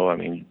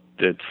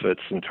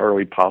 It's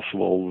entirely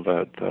possible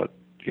that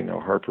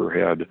Harper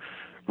had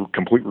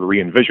completely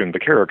re-envisioned the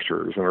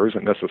characters, and there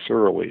isn't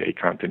necessarily a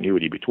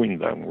continuity between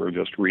them. We're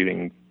just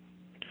reading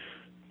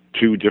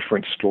 2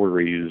 different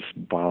stories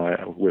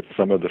with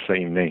some of the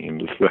same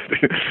names,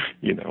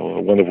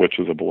 one of which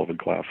is a beloved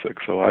classic.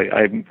 So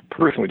I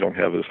personally don't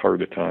have as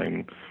hard a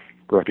time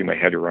wrapping my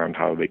head around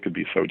how they could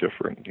be so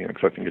different,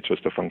 because I think it's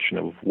just a function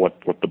of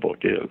what the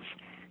book is,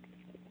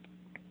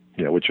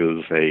 which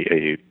is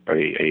a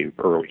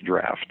early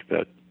draft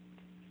that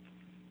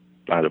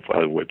out of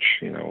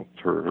which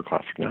her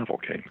classic novel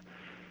came.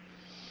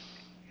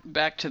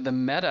 Back to the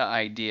meta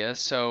idea.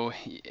 So,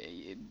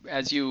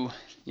 as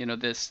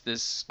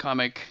this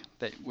comic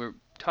that we're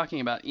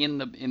talking about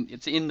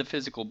it's in the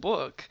physical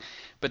book,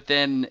 but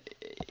then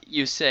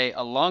you say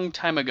a long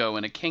time ago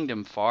in a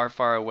kingdom far,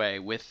 far away,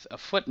 with a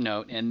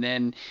footnote, and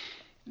then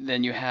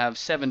you have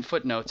 7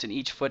 footnotes, and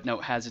each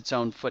footnote has its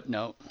own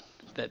footnote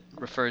that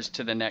refers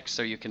to the next,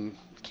 so you can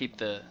keep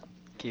the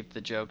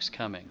jokes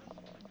coming.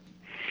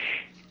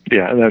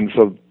 Yeah, and then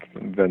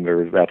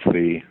that's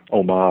the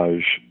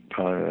homage.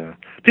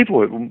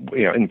 People,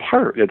 in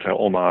part, it's an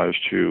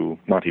homage to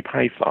Monty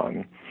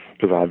Python,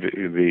 because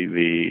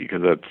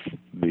it's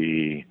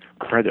the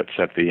credits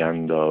at the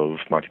end of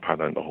Monty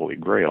Python and the Holy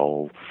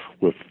Grail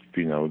with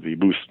the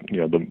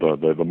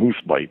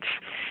moose bites.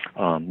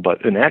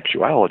 But in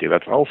actuality,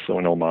 that's also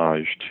an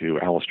homage to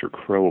Aleister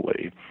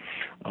Crowley,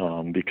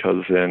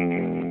 because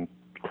in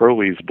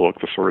Crowley's book,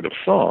 The Sword of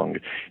Song,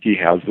 he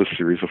has this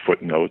series of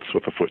footnotes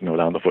with a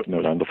footnote on the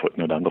footnote on the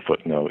footnote on the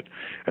footnote.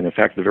 And in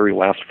fact, the very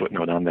last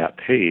footnote on that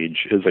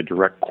page is a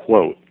direct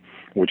quote,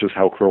 which is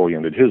how Crowley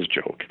ended his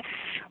joke.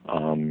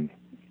 And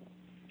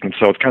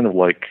so it's kind of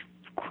like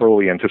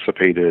Crowley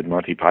anticipated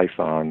Monty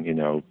Python,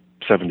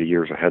 70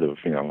 years ahead of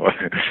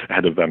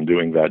them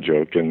doing that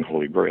joke in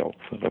Holy Grail.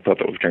 So I thought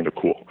that was kind of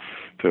cool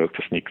to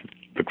sneak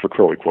the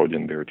Crowley quote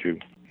in there too.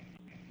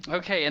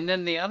 Okay, and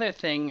then the other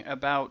thing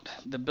about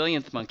the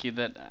Billionth Monkey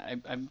that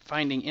I'm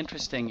finding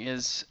interesting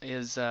is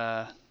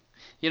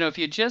if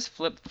you just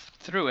flip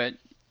through it,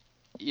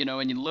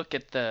 and you look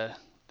at the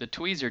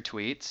Tweezer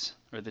tweets,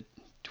 or the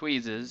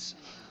Tweezes,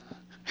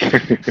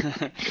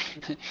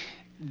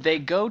 they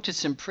go to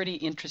some pretty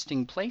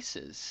interesting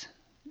places.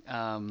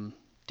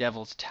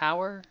 Devil's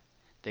Tower,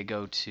 they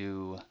go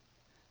to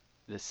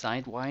the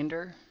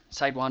Sidewinder,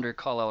 Sidewinder,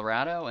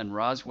 Colorado, and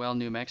Roswell,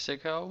 New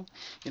Mexico.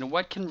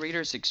 What can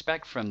readers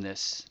expect from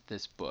this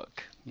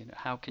book?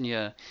 How can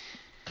you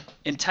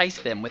entice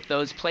them with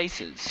those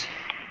places?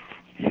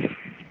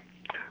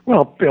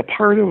 Well,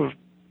 part of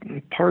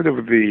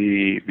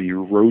the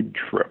road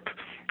trip,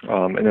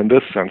 and in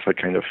this sense, I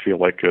kind of feel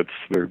like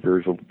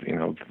there's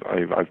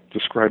I've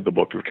described the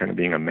book as kind of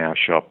being a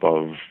mashup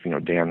of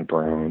Dan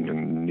Brown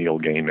and Neil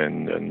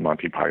Gaiman and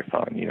Monty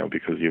Python,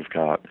 because you've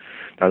got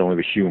not only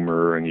the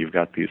humor and you've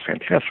got these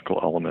fantastical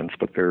elements,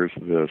 but there's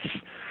this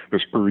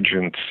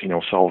urgent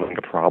solving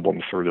a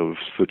problem sort of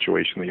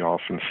situation that you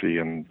often see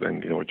and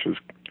which is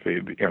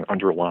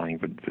underlying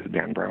the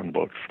Dan Brown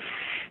books.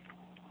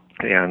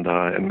 And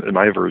in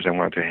my version, I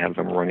wanted to have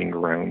them running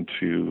around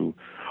to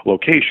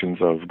locations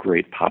of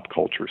great pop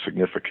culture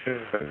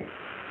significance.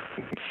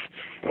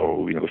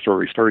 So, the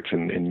story starts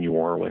in New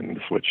Orleans,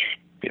 which,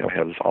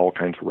 has all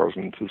kinds of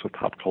resonances with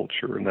pop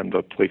culture. And then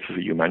the places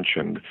that you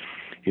mentioned,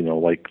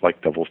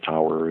 like Devil's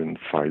Tower and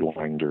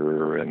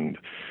Sidewinder and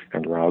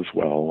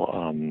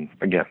Roswell,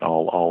 again,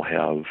 all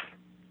have,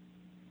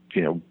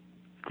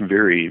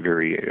 very,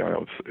 very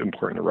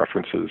important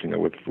references,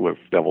 with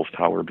Devil's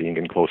Tower being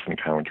in Close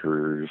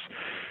Encounters,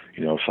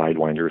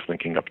 Sidewinders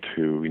linking up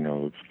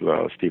to,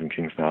 Stephen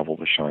King's novel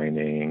The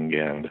Shining,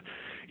 and,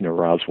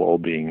 Roswell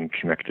being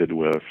connected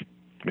with,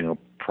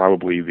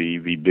 probably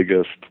the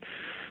biggest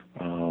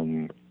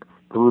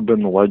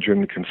urban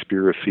legend,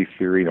 conspiracy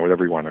theory,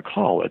 whatever you want to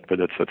call it, but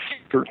it's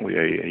certainly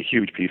a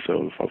huge piece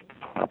of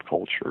pop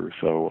culture.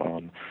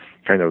 So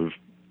kind of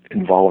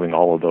involving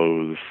all of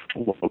those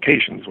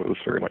locations was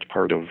very much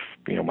part of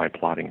my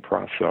plotting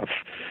process,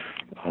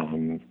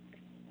 and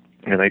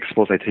I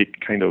suppose I take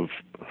kind of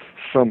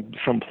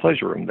some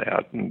pleasure in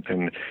that,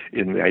 and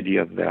in the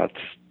idea that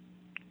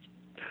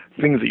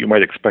things that you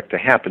might expect to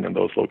happen in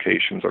those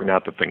locations are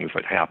not the things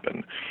that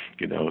happen,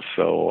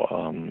 So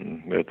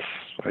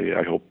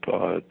I hope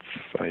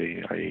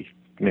I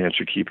manage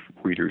to keep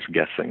readers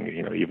guessing,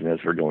 even as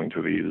they're going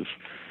to these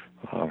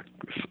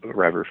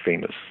rather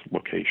famous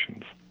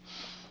locations.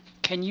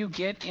 Can you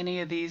get any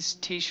of these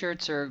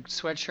T-shirts or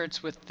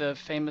sweatshirts with the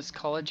famous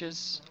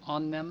colleges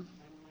on them?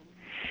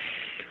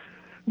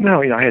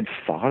 No, I had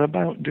thought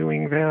about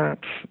doing that,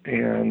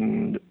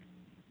 and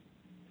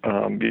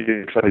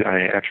because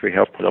I actually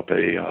have put up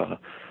a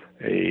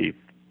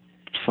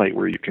site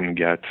where you can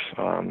get,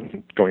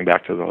 going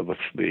back to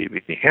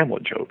the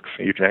Hamlet jokes,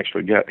 you can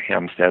actually get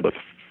Ham Sabbath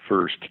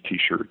first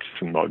T-shirts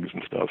and mugs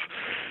and stuff.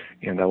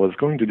 And I was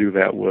going to do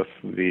that with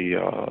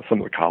some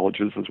of the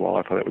colleges as well.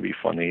 I thought it would be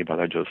funny, but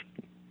I just,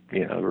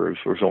 there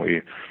was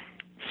only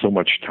so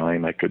much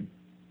time I could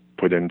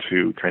put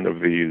into kind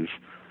of these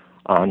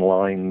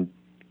online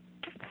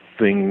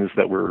things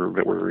that were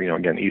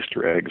again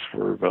Easter eggs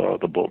for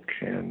the book,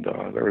 and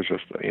there was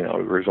just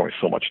there was only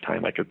so much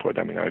time I could put.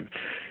 I mean, I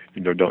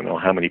don't know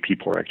how many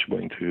people are actually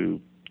going to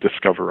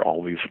discover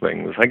all these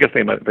things. I guess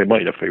they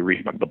might if they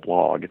read the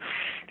blog,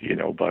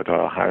 but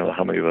I don't know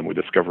how many of them would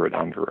discover it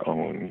on their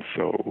own.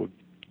 So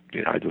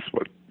I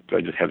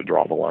just had to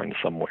draw the line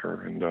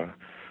somewhere,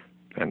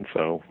 and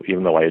so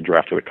even though I had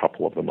drafted a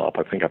couple of them up,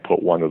 I think I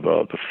put one of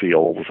the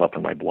fields up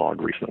in my blog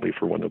recently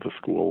for one of the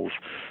schools.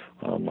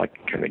 I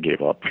kind of gave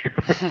up.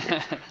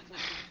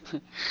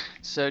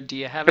 So do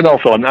you have? And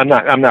also,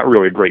 I'm not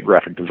really a great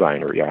graphic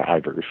designer,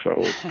 either.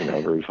 So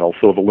there's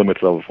also the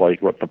limits of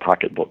what the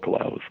pocketbook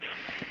allows.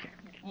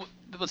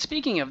 Well,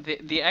 speaking of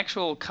the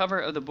actual cover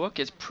of the book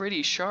is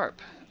pretty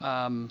sharp.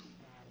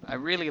 I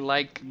really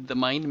like the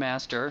Mind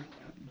Master.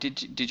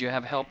 Did you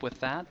have help with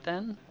that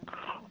then?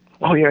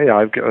 Oh yeah.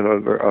 I've got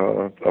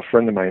a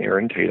friend of mine,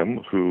 Aaron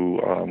Tatum,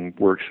 who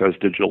works as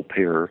digital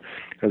pair,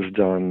 has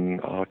done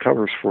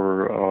covers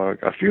for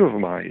a few of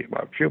my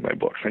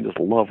books. I just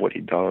love what he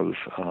does.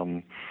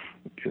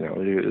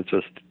 It's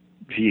just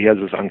he has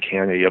this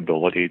uncanny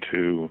ability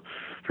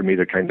for me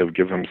to kind of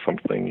give him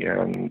something,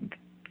 and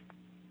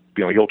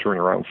he'll turn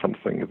around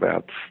something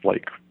that's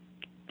like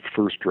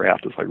first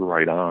draft is like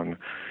right on.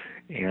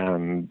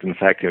 And in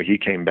fact, he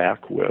came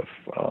back with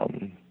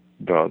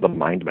the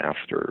Mind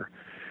Master.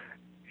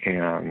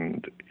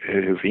 And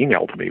his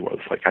email to me was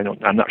like,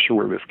 I'm not sure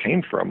where this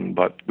came from,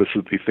 but this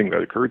is the thing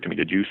that occurred to me.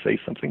 Did you say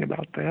something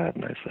about that?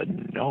 And I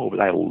said, no, but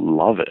I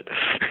love it.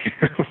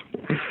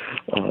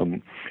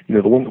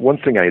 The one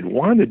thing I had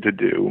wanted to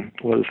do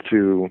was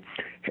to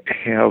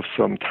have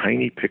some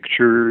tiny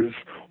pictures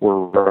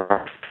or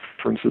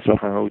references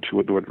somehow to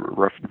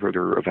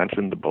other events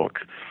in the book.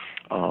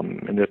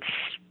 And it's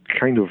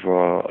kind of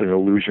an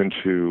allusion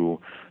to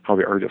how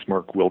the artist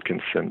Mark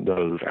Wilkinson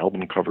does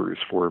album covers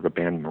for the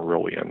band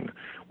Marillion,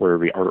 where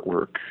the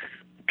artwork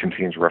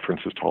contains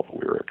references to all the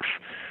lyrics.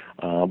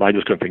 But I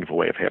just couldn't think of a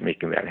way of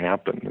making that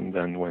happen. And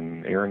then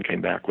when Aaron came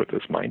back with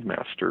this Mind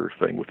Master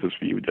thing with his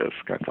view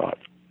disc, I thought,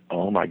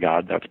 oh my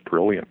God, that's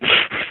brilliant.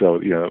 So,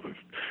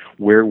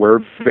 where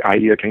the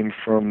idea came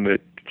from,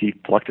 that he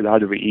plucked it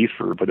out of the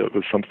ether, but it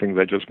was something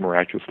that just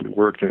miraculously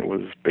worked, and it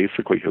was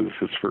basically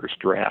his first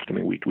draft. I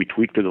mean, we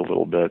tweaked it a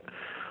little bit,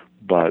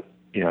 but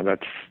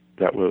that's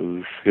that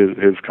was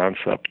his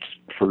concept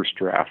first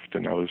draft,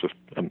 and I was just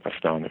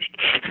astonished.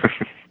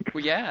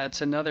 Well, yeah,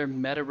 it's another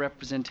meta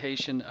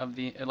representation of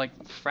like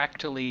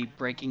fractally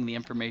breaking the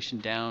information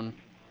down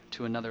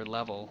to another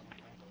level,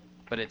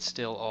 but it's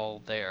still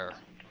all there.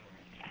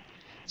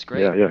 It's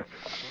great. Yeah.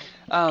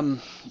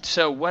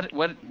 So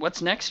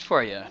what's next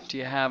for you?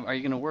 Are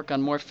you going to work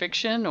on more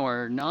fiction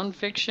or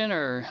nonfiction,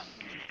 or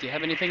do you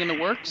have anything in the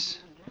works?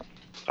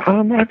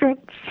 I've got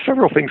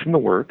several things in the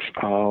works.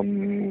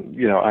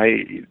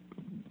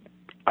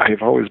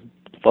 I've always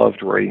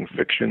loved writing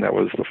fiction. That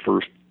was the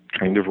first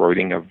kind of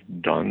writing I've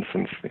done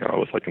since I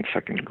was like in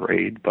second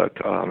grade. But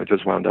it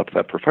just wound up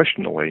that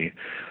professionally,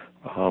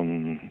 a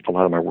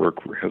lot of my work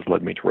has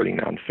led me to writing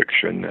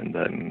nonfiction, and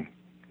then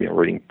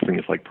writing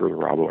things like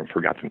Perturabo and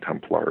Forgotten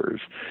Templars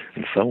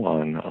and so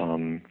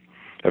on.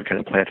 Have kind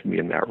of planted me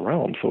in that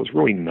realm. So it was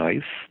really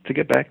nice to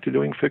get back to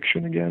doing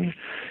fiction again.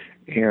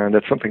 And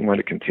that's something I'm going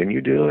to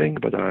continue doing,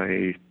 but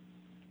I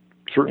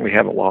certainly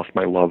haven't lost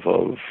my love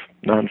of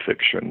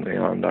nonfiction.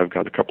 And I've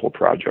got a couple of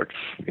projects,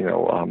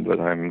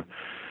 that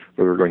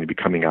are going to be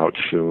coming out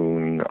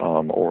soon,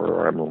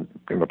 or I'm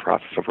in the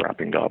process of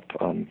wrapping up.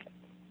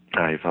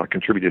 I've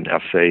contributed an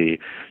essay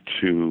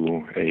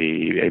to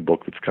a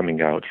book that's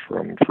coming out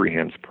from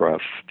Freehands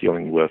Press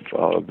dealing with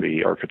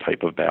the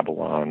archetype of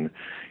Babylon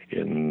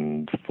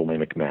in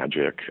Thelemic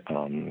magic.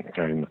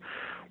 I'm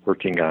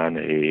working on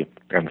an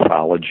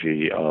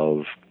anthology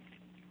of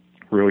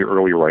really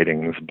early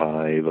writings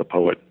by the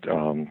poet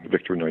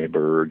Victor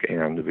Neuburg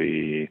and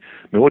the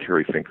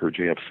military thinker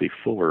J.F.C.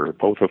 Fuller,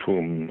 both of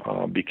whom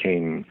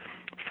became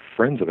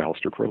friends of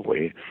Aleister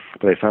Crowley.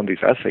 But I found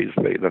these essays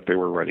that they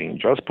were writing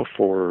just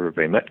before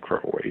they met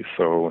Crowley,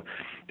 so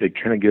it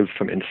kind of gives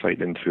some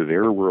insight into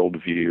their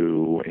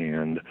worldview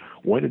and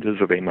what it is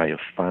that they might have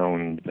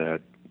found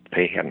that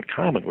they had in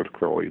common with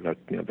Crowley, that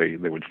they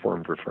would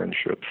form for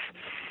friendships.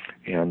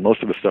 And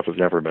most of the stuff has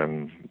never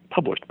been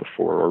published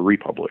before or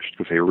republished,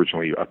 because they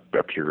originally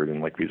appeared in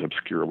like these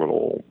obscure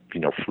little,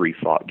 free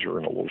thought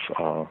journals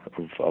of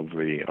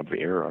the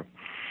era,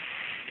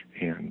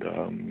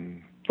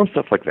 and some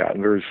stuff like that.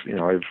 And there's,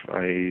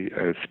 I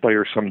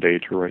aspire someday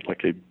to write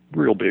like a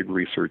real big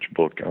research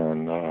book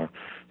on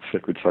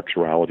sacred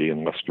sexuality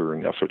and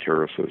Western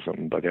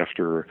esotericism. But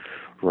after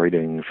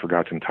writing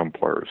Forgotten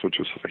Templars, which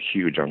was a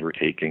huge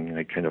undertaking,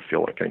 I kind of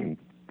feel like I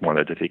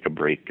wanted to take a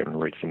break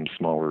and write some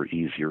smaller,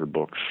 easier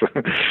books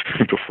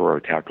before I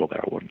tackle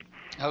that one.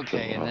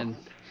 Okay, and then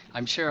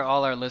I'm sure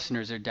all our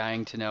listeners are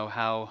dying to know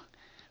how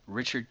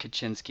Richard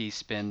Kaczynski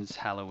spends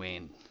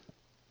Halloween.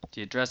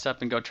 Do you dress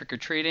up and go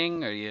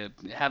trick-or-treating, or you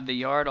have the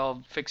yard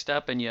all fixed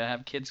up and you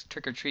have kids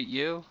trick-or-treat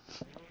you?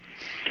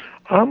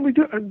 We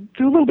do a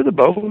little bit of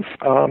both.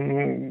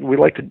 We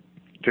like to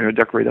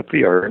decorate up the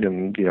yard,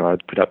 and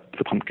I'd put up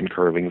the pumpkin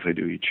carvings I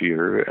do each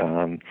year,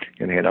 and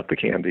hand out the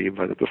candy.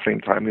 But at the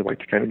same time, we like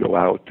to kind of go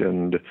out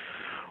and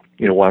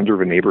wander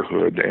the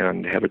neighborhood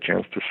and have a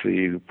chance to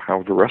see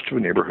how the rest of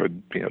the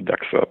neighborhood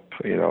decks up,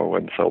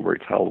 and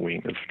celebrates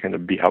Halloween. It's kind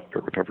of be out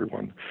there with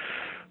everyone,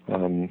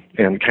 and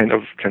kind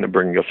of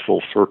bringing us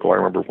full circle. I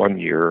remember one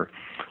year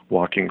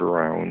walking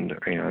around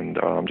and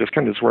just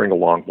wearing a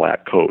long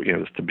black coat,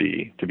 just to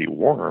be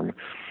warm.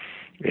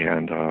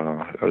 And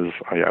as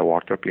I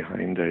walked up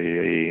behind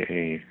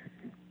a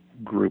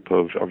group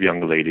of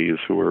young ladies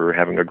who were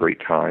having a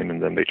great time,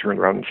 and then they turned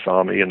around and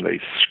saw me, and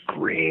they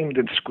screamed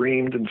and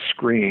screamed and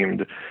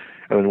screamed.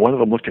 And then one of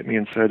them looked at me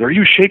and said, "Are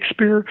you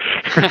Shakespeare?"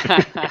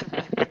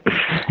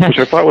 Which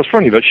I thought was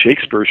funny, that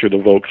Shakespeare should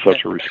evoke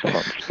such a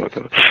response. But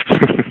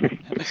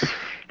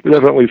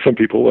definitely some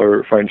people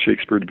find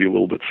Shakespeare to be a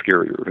little bit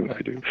scarier than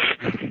I do.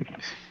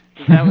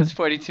 That was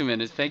 42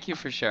 minutes. Thank you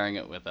for sharing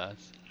it with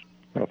us.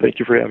 Well, thank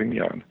you for having me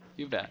on.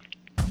 You bet.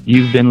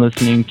 You've been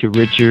listening to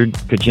Richard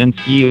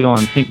Kaczynski on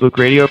ThinkBook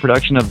Radio,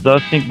 production of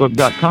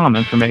TheThinkBook.com.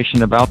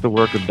 Information about the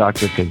work of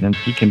Dr.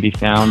 Kaczynski can be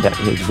found at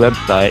his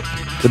website,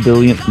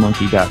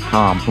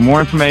 TheBillionthMonkey.com. For more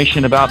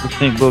information about the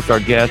ThinkBook, our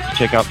guests,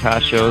 check out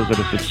past shows, or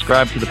to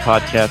subscribe to the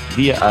podcast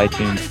via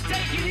iTunes,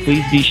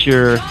 please be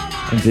sure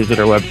and visit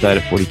our website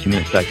at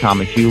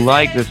 42minutes.com. If you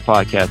like this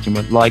podcast and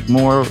would like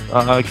more,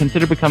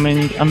 consider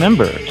becoming a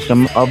member.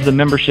 Some of the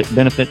membership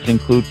benefits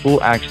include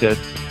full access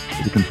to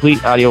the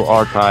complete audio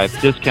archive,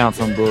 discounts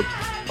on books,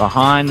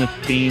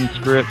 behind-the-scenes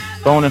scripts,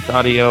 bonus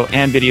audio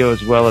and video,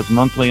 as well as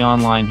monthly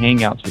online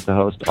hangouts with the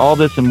host. All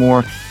this and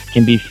more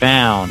can be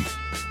found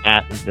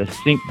at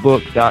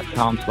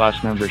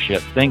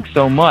thethinkbook.com/membership. Thanks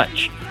so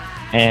much.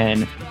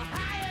 And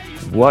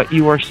what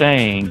you are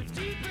saying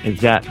is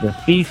that the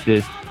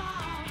thesis,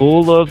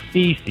 full of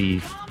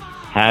feces,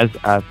 has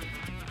a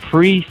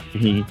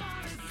pre-seed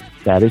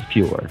that is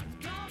pure.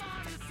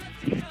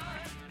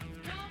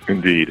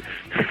 Indeed.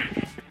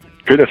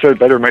 Couldn't have said it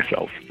better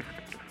myself.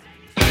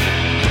 There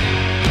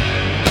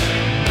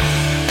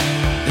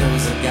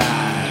was a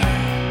guy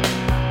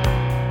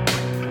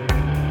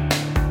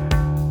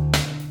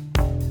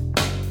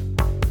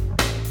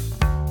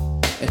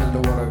an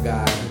underwater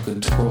guy who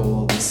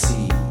controlled the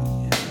sea.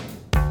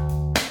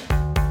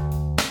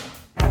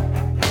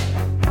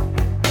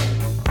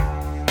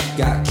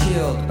 got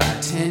killed by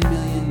 10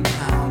 million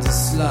pounds of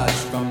sludge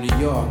from New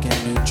York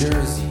and New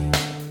Jersey.